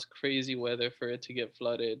rain. That was crazy weather for it to get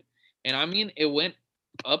flooded, and I mean it went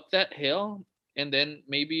up that hill and then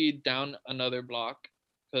maybe down another block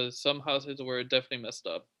because some houses were definitely messed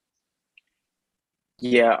up.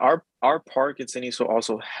 Yeah, our park in Cenizo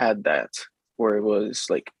also had that, where it was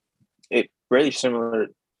like it really similar.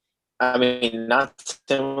 I mean, not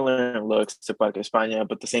similar in looks to Parque España,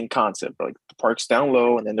 but the same concept. Like the park's down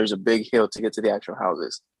low, and then there's a big hill to get to the actual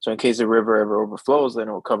houses. So in case the river ever overflows, then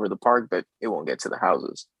it'll cover the park, but it won't get to the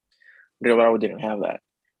houses. Rio Bravo didn't have that.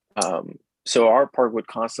 So our park would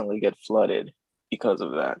constantly get flooded because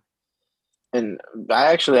of that. And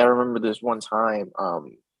I remember this one time.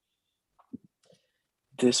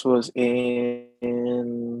 This was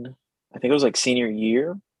in I think it was like senior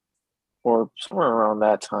year or somewhere around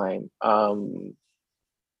that time. I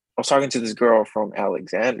was talking to this girl from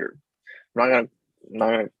Alexander. I'm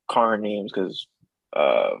not gonna call her names because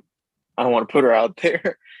I don't want to put her out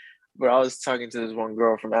there. But I was talking to this one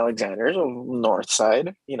girl from Alexander, so north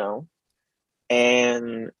side,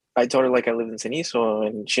 and I told her like I lived in Cenizo,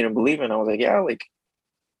 and she didn't believe it. And I was like, yeah, like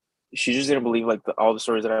she just didn't believe like all the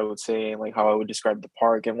stories that I would say and like how I would describe the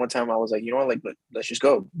park. And one time I was like, you know what, like let's just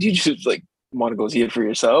go. Do you just like want to go see it for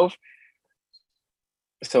yourself?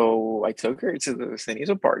 So I took her to the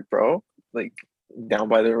Cenizo Park, bro. Like down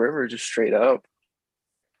by the river, just straight up.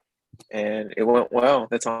 And it went well.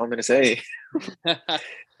 That's all I'm gonna say.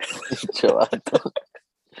 Chill out. It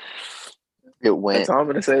That's went. all I'm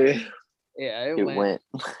gonna say. Yeah, It went.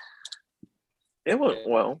 It went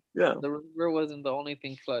well. Yeah. The river wasn't the only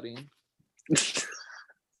thing flooding.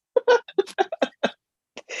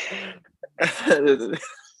 I don't even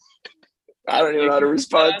You know how to can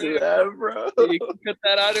respond to that, bro. You can cut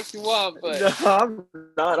that out if you want, but No, I'm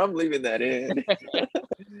not. I'm leaving that in.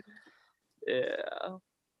 yeah.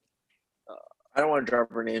 I don't want to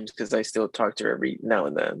drop her names because I still talk to her every now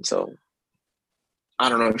and then. So I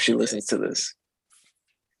don't know if she listens to this.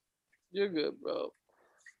 You're good, bro.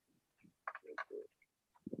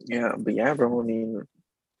 Yeah, but yeah, bro. I mean,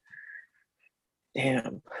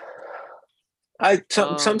 damn.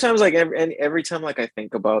 Sometimes like every time like I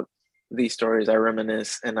think about these stories, I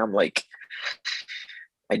reminisce, and I'm like,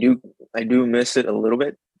 I do miss it a little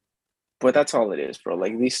bit, but that's all it is, bro.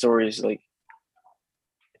 Like these stories, like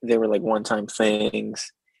they were like one time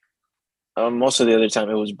things. Most of the other time,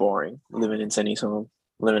 it was boring living in San Isidro,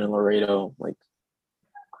 living in Laredo. Like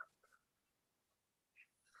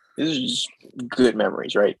this is just good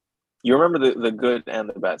memories, right? You remember the good and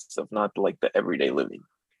the bad stuff, not like the everyday living.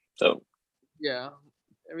 So Yeah.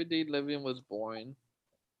 Everyday living was boring.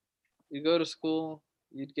 You go to school,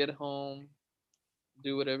 you'd get home,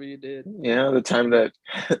 do whatever you did. yeah, the time that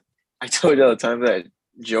I told you the time that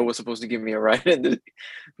Joe was supposed to give me a ride, and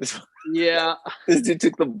this Yeah. this dude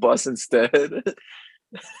took the bus instead.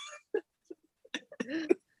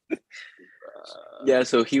 Yeah,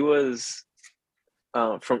 so he was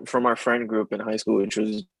from our friend group in high school, which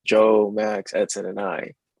was Joe, Max, Edson, and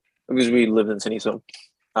I, because we lived in Cenizo.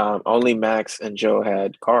 Only Max and Joe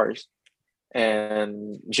had cars,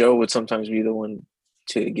 and Joe would sometimes be the one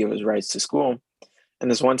to give us rides to school. And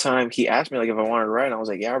this one time, he asked me like if I wanted to ride, and I was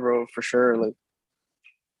like, "Yeah, bro, for sure." Like,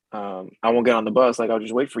 I won't get on the bus. Like, I'll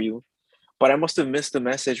just wait for you. But I must have missed the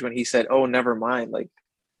message when he said, "Oh, never mind. Like,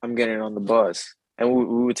 I'm getting on the bus," and we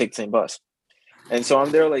would take the same bus. And so I'm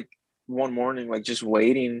there like one morning, like just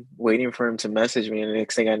waiting for him to message me. And the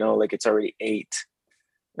next thing I know, like it's already 8.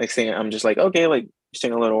 Next thing I'm just like, okay, like it's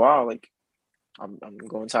taking a little while. Like I'm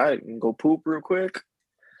going tired and go poop real quick.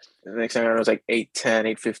 And the next thing I know, it's like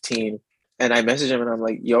 8:10, 8:15. And I message him and I'm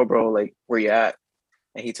like, yo, bro, like where you at?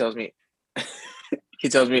 And he tells me,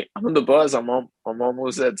 I'm on the bus. I'm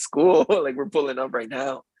almost at school. Like we're pulling up right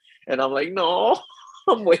now. And I'm like, no,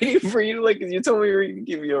 I'm waiting for you. Like you told me you were gonna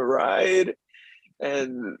give me a ride.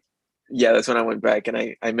 And yeah, that's when I went back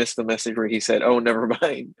and I missed the message where he said, "Oh, never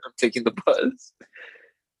mind, I'm taking the bus."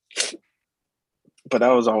 But that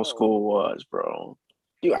was all school was, bro.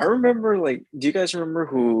 Dude, I remember like, do you guys remember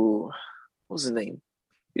what was his name?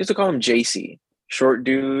 We used to call him JC. Short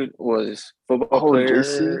dude, was football Oh,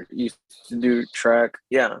 JC. player, used to do track.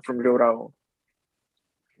 Yeah, from Rio Bravo.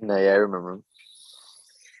 No, yeah, I remember.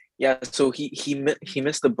 Yeah, so he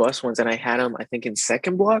missed the bus once, and I had him I think in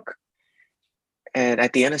second block. And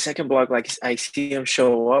at the end of second block, like I see him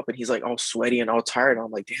show up and he's like all sweaty and all tired.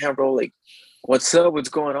 I'm like, damn, bro, like, what's up? What's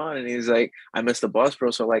going on? And he's like, I missed the bus,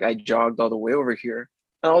 bro. So like I jogged all the way over here.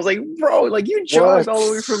 And I was like, bro, like you jogged What? all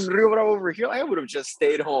the way from Rio Bravo over here. I would have just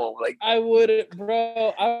stayed home. Like, I wouldn't,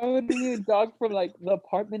 bro. I wouldn't even jog from like the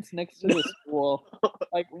apartments next to the school.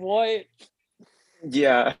 Like what?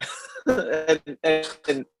 yeah.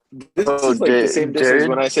 and this Oh, is like the same distance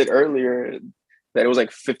when Jared. I said earlier that it was like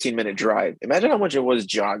 15-minute drive. Imagine how much it was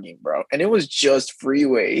jogging, bro. And it was just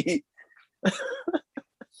freeway.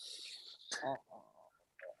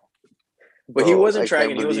 But he Bro, wasn't I track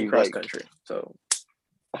can't and he was in believe cross like country. So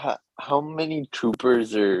how many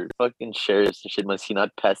troopers or fucking sheriffs and shit must he not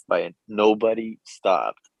pass by and nobody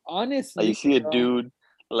stopped? Like you Honestly, see a bro. dude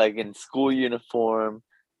like in school uniform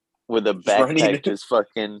with a running. backpack just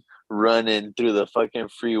fucking running through the fucking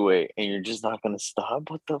freeway and you're just not gonna stop?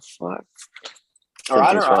 What the fuck? Or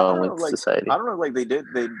Something's I wrong don't know, with like society. I don't know, like they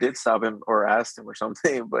did stop him or asked him or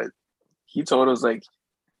something, but he told us like,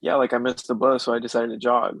 yeah, like I missed the bus, so I decided to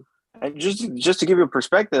jog. And just to give you a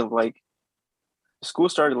perspective, like school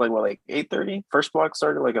started like what, like 8:30? First block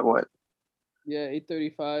started like at what? Yeah,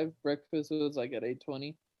 8:35. Breakfast was like at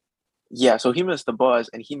 8:20. Yeah, so he missed the bus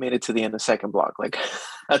and he made it to the end of second block. Like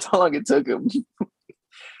that's how long it took him.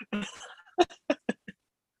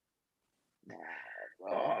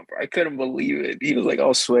 Oh, bro, I couldn't believe it. He was like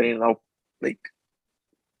all sweating and all like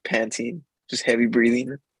panting, just heavy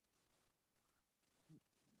breathing.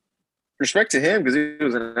 Respect to him because he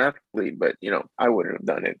was an athlete, but I wouldn't have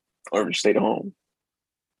done it or just stayed home.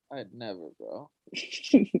 I'd never, bro.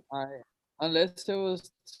 I Unless it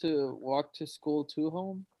was to walk to school to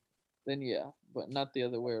home, then yeah, but not the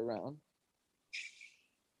other way around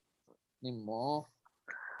anymore.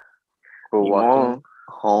 But walking Emo.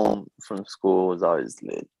 home from school was always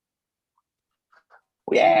lit.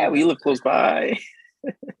 Yeah, we live close by.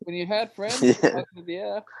 When you had friends,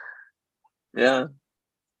 Yeah. yeah.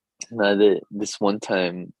 Yeah. This one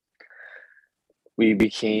time we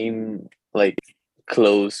became like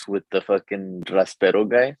close with the fucking Raspero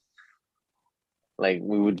guy. Like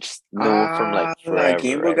we would just know from like That forever.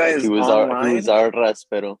 Game Boy Right? guy Like, is he was online. our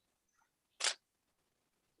Raspero.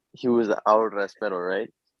 He was our Raspero,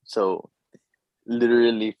 right? So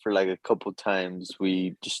literally for like a couple times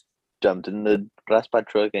we just jumped in the Raspa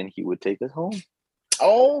truck and he would take us home.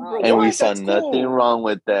 Oh, bro, And we what? saw That's nothing cool. wrong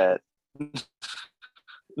with that.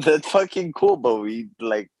 That's fucking cool, but we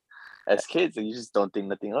like as kids, you just don't think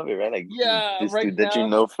nothing of it, right? Like Yeah, this right dude that you now.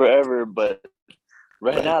 know forever, but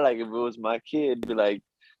right now, like if it was my kid, be like,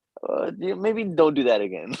 yeah, maybe don't do that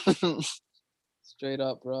again. Straight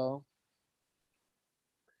up, bro.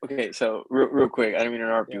 Okay, so real quick, I didn't mean to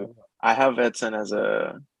interrupt Yeah. you. I have Edson as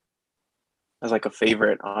like a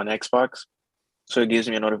favorite on Xbox, so it gives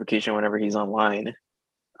me a notification whenever he's online.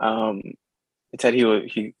 It said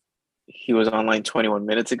he was online 21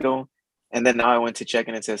 minutes ago, and then now I went to check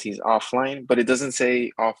and it says he's offline, but it doesn't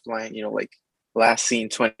say offline. Like last seen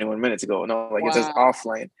 21 minutes ago. No, like it says Wow.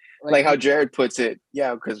 offline, like how Jared puts it.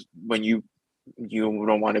 Yeah, because when you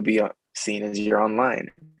don't want to be seen as you're online.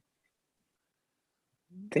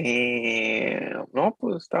 Damn. No,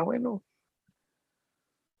 pues está bueno.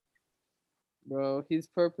 Bro, he's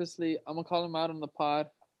purposely. I'm gonna call him out on the pod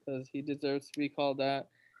because he deserves to be called out.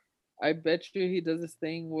 I bet you he does this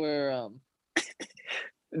thing where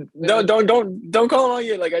No, don't call him out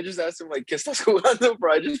yet. Like I just asked him, like, ¿qué estás jugando,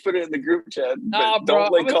 bro? I just put it in the group chat. Nah, But bro,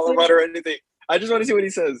 don't like I'ma call him say- out or anything. I just want to see what he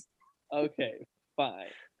says. Okay, fine.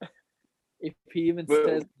 If he even But-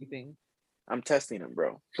 says anything. I'm testing him,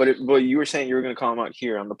 bro. But you were saying you were gonna call him out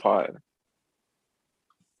here on the pod.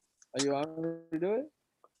 Are you want me to do it?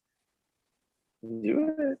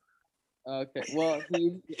 Do it. Okay. Well,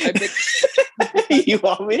 I bet You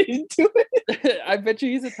want me to do it? I bet you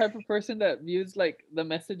he's the type of person that views like the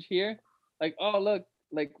message here, like, oh look,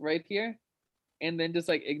 like right here, and then just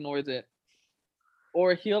like ignores it.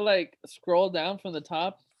 Or he'll like scroll down from the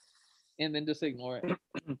top and then just ignore it.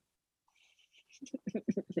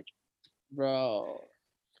 Bro.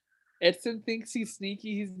 Edson thinks he's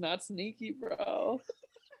sneaky, he's not sneaky, bro.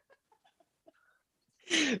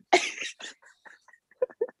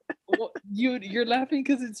 Well, you're laughing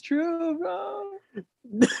because it's true, bro.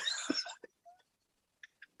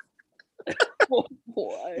 Oh,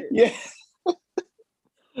 boy. Yeah.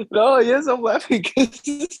 No, yes, I'm laughing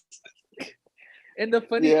because And the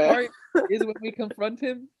funny Yeah. part is when we confront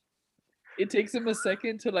him, it takes him a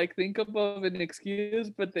second to like think of an excuse,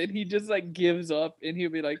 but then he just like gives up and he'll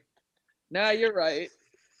be like, nah, you're right.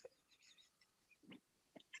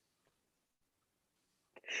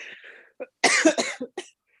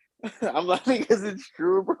 I'm laughing because it's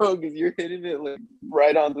true, bro. Because you're hitting it like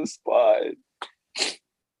right on the spot.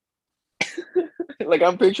 Like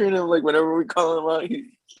I'm picturing him like whenever we call him out,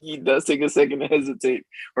 he does take a second to hesitate,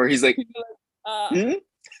 or he's like, Uh,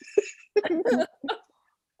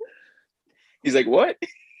 he's like, what?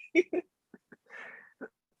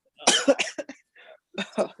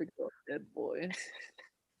 typical dead boy.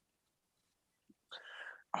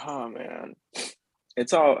 Oh man,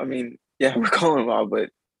 it's all. I mean, yeah, we're calling him out,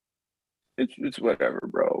 but it's whatever,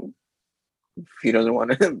 bro. If he doesn't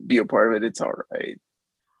want to be a part of it, it's all right.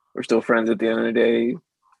 We're still friends at the end of the day.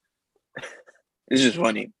 It's just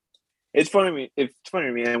funny. It's funny to me. It's funny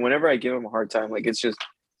to me, and whenever I give him a hard time, like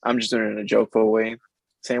I'm just doing it in a jokeful way.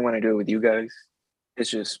 Same when I do it with you guys.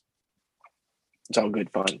 It's all good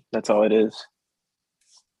fun. That's all it is.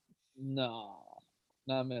 No,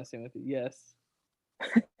 not messing with you. Yes.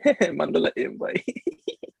 Mando la invite.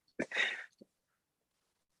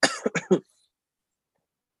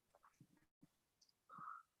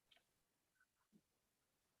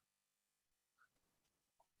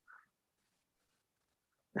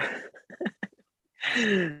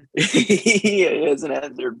 He hasn't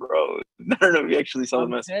answered, bro. I don't know if you actually saw the I'm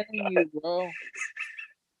message. telling you, bro.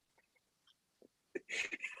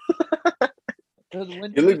 'Cause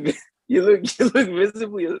when You look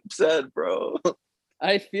visibly upset, bro.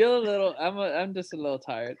 I feel a little, I'm just a little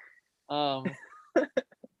tired.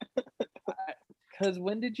 Because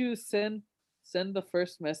when did you send the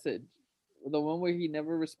first message? The one where he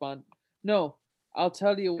never responded? No, I'll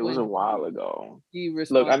tell you It was when a while ago. he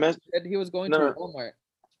responded. I missed. Said he was going No, to no. Walmart.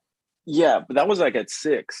 Yeah, but that was like at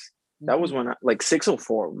 6. That was when like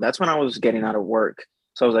 6:04. That's when I was getting out of work.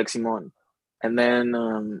 So I was like, Simon. And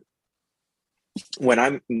then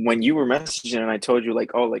when you were messaging and I told you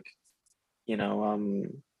like, oh, like, you know,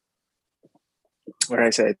 what did I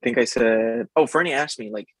say? I think I said, oh, Fernie asked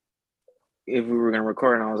me like if we were gonna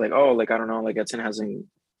record, and I was like, oh, like I don't know, like Edson has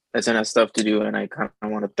stuff to do, and I kind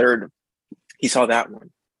of want a third. He saw that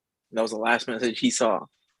one. That was the last message he saw,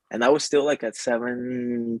 and that was still like at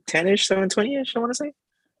 7:10ish, 7:20ish. I want to say.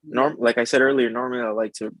 Like I said earlier, normally I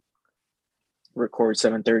like to record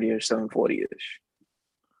 7:30ish, 7:40ish.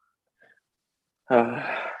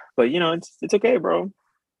 But you know, it's okay, bro.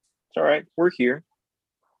 It's all right. We're here.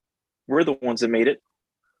 We're the ones that made it.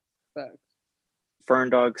 Facts.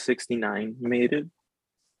 Ferndog69 made it.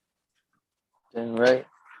 Damn right.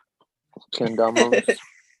 Kendamos.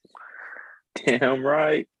 Damn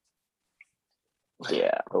right.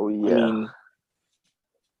 Yeah. Oh I yeah. mean,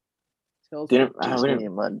 Tales didn't from I Just wouldn't, me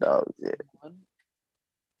and my dogs. Yeah. One.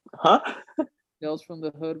 huh? Tales from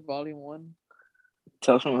the Hood, Volume 1.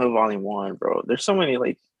 Tales from the Hood Volume 1, bro. There's so many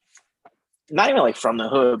like not even like from the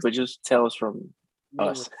hood, but just tales from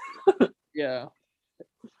us. Yeah.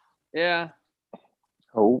 Yeah.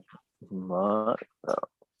 Hope. My.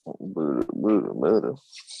 Buddha.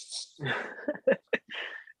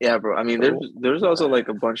 Yeah, bro. I mean, there's also like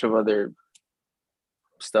a bunch of other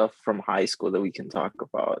stuff from high school that we can talk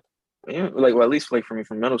about. You know, like, well, at least like for me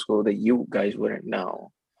from middle school that you guys wouldn't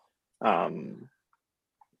know. Bro,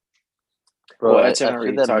 Well, Edson I feel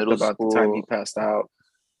already that talked middle about the time he school. passed out.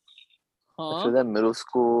 I feel that middle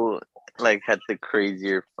school like had the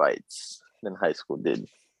crazier fights than high school did.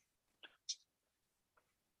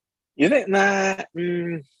 You think? Nah,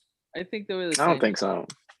 I think they were the I same. don't think so.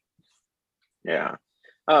 Yeah.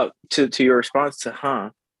 To your response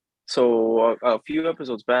to so a few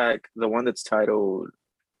episodes back, the one that's titled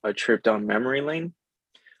 "A Trip Down Memory Lane,"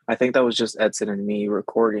 I think that was just Edson and me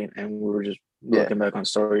recording, and we were just looking back on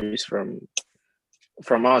stories from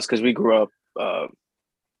us because we grew up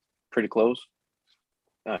pretty close.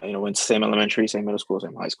 You know, went same elementary, same middle school,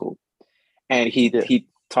 same high school, and he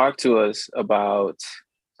talked to us about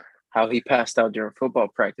how he passed out during football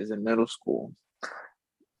practice in middle school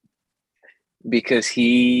because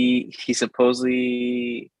he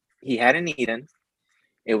supposedly he hadn't eaten.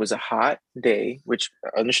 It was a hot day, which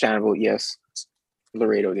understandable. Yes,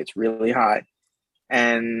 Laredo gets really hot,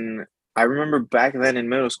 and I remember back then in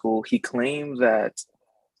middle school, he claimed that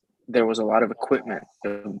there was a lot of equipment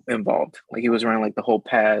involved. Like he was wearing like the whole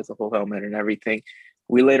pads, the whole helmet, and everything.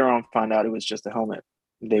 We later on found out it was just a helmet.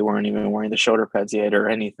 They weren't even wearing the shoulder pads yet or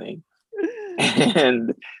anything.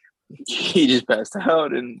 And he just passed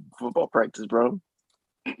out in football practice, bro.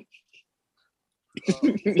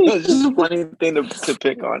 It's just a funny thing to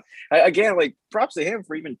pick on. Again, like props to him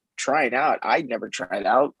for even trying out. I'd never tried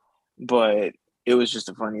out, but it was just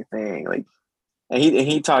a funny thing. Like, and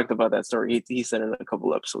he talked about that story. He said it a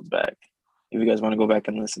couple episodes back. If you guys want to go back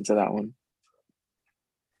and listen to that one.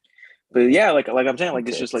 But yeah, like I'm saying, like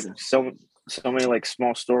it's just like so many like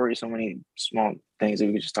small stories, so many small things that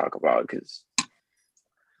we could just talk about because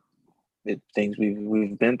things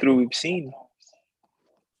we've been through, we've seen.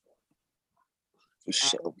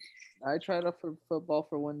 So, I tried out for football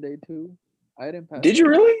for one day too. I didn't pass. Did you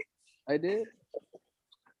really? I did.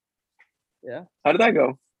 Yeah. How did that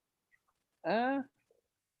go? Did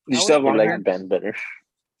you still have long hair? Ben better.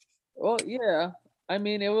 Well, yeah. I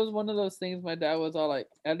mean, it was one of those things. My dad was all like,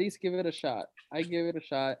 "At least give it a shot." I gave it a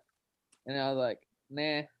shot, and I was like,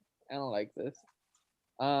 "Nah, I don't like this."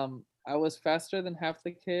 I was faster than half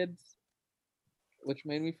the kids, which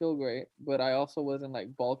made me feel great. But I also wasn't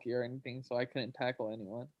like bulky or anything, so I couldn't tackle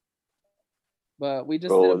anyone. But we just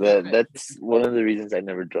Bro, that's one of the reasons I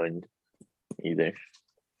never joined either.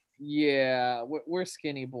 Yeah, we're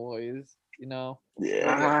skinny boys, you know.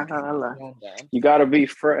 Yeah. You gotta be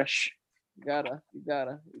fresh. You gotta be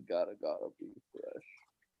fresh.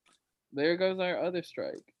 There goes our other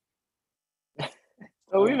strike.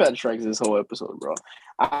 Oh, we've had strikes this whole episode, bro.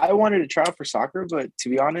 I wanted to try out for soccer, but to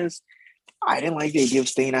be honest, I didn't like the idea of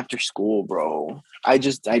staying after school, bro. I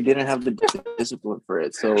didn't have the discipline for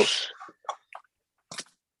it. So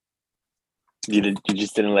you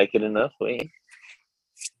just didn't like it enough, wait.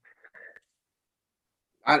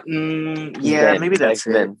 Yeah, maybe that's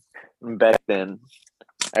it. Back then,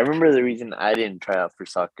 I remember the reason I didn't try out for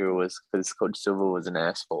soccer was because Coach Silva was an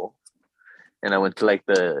asshole, and I went to like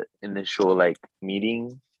the initial like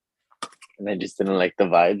meeting, and I just didn't like the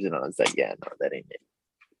vibes, and I was like, yeah, no, that ain't it.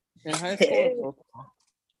 In high school,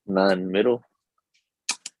 Not in middle,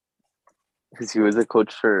 because he was a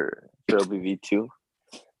coach for LBV too.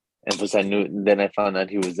 And plus, I knew. Then I found out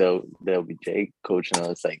he was the LBJ coach, and I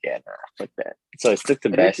was like, yeah, nah, fuck that. So I stuck to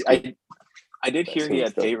basket. I did hear That's he what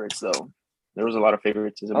had it's favorites though. There was a lot of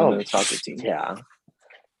favoritism in the soccer team. yeah,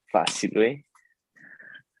 fácil, way.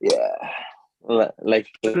 Yeah, like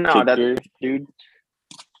the No, that- kicker, dude.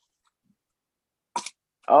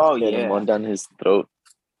 Oh He had yeah. one down his throat.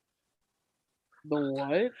 The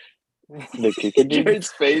what? The kicker, dude.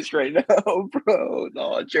 Jared's face right now, bro.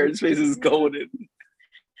 No, Jared's face is golden.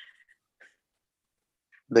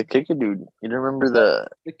 The kicker, dude. You remember the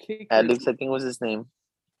The kicker. Alex? I think was his name.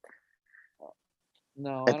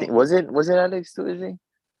 No, I think was it Alex too? Is he?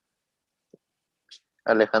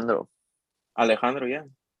 Alejandro. Alejandro, yeah.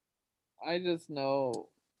 I just know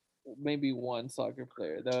maybe one soccer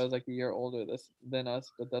player that was like a year older than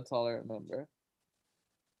us, but that's all I remember.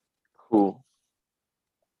 Who?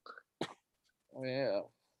 Oh yeah,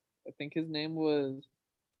 I think his name was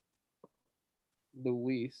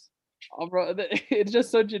Luis. Oh, bro, it's just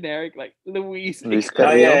so generic, like Luis. Luis Oh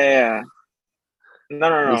Carrillo. yeah.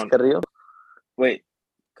 No. Luis Carrillo Wait,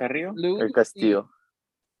 Carrillo? or Luis. Castillo?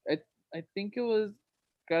 I think it was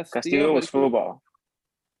Castillo. Castillo was football.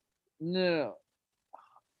 No,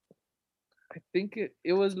 I think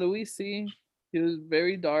it was Luis C. He was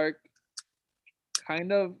very dark,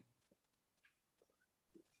 kind of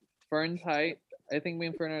Fern's height. I think me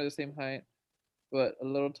and Fern are the same height, but a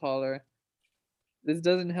little taller. This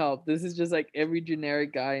doesn't help. This is just like every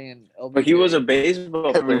generic guy in LBJ. But he was a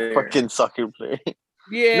baseball Every player. fucking soccer player.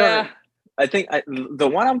 yeah. I think the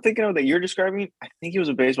one I'm thinking of that you're describing, I think he was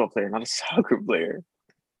a baseball player, not a soccer player.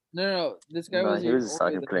 No. This guy Nah, was. he was a older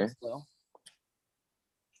soccer than us, player. though.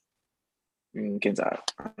 I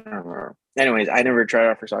don't remember. Anyways, I never tried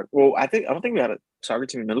out for soccer. Well, I don't think we had a soccer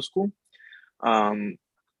team in middle school. And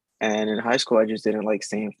in high school, I just didn't like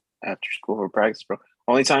staying after school for practice, bro.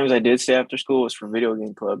 Only times I did stay after school was for video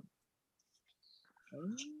game club.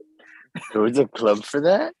 There was a club for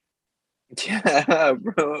that. Yeah,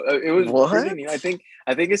 bro. It was What? pretty new. I think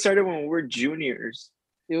it started when we were juniors.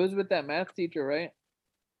 It was with that math teacher, right?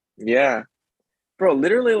 Yeah, bro.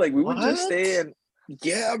 Literally, like we would just stay What? and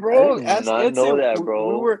yeah, bro. I did Ask not Edson. know that,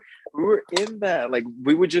 bro. We were in that. Like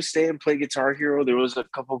we would just stay and play Guitar Hero. There was a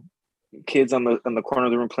couple kids on the corner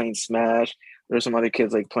of the room playing Smash. There were some other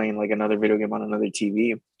kids like playing like another video game on another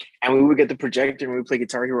TV, and we would get the projector and we would play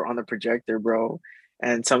Guitar Hero on the projector, bro.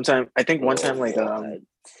 And sometimes I think one time like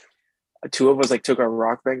two of us like took our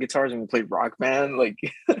Rock Band guitars and we played Rock Band. Like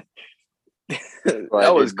Bro, I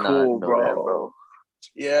that was did not cool, know bro. that, bro.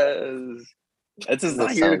 Yes, it's just That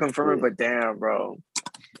not here to sounds confirm it, cool. but damn, bro,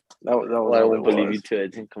 that was Well, I all won't it believe was. you too. I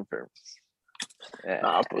didn't confirm.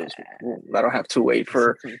 Nah, but that'll have to wait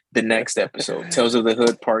for the next episode. Tales of the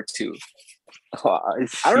Hood Part 2. I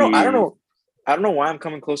don't know why I'm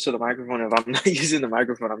coming close to the microphone. If I'm not using the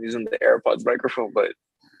microphone, I'm using the AirPods microphone. But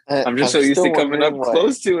I'm just so used to coming up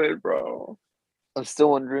close to it, bro. I'm still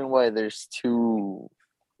wondering why there's two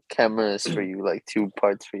cameras for you, like two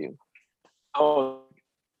parts for you. Oh,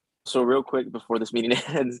 so real quick before this meeting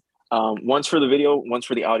ends, one's for the video, one's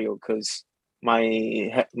for the audio, because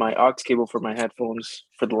my aux cable for my headphones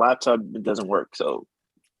for the laptop it doesn't work, so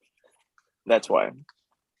that's why.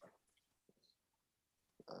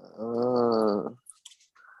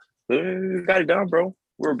 We got it done, bro.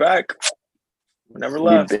 We're back. We never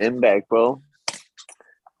left. We've been back, bro.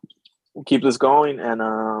 We'll keep this going,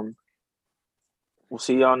 and we'll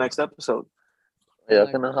see y'all next episode. Are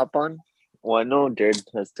y'all gonna hop on? Well, I know Jared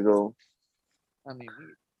has to go. I mean,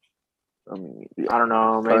 I don't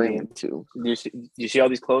know, maybe. Trying to. Do you see all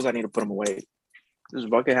these clothes? I need to put them away. This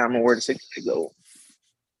bucket hat, I'm gonna wear to 6 days ago.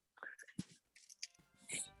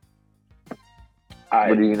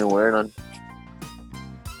 What are you gonna wear it on?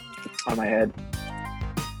 On my head.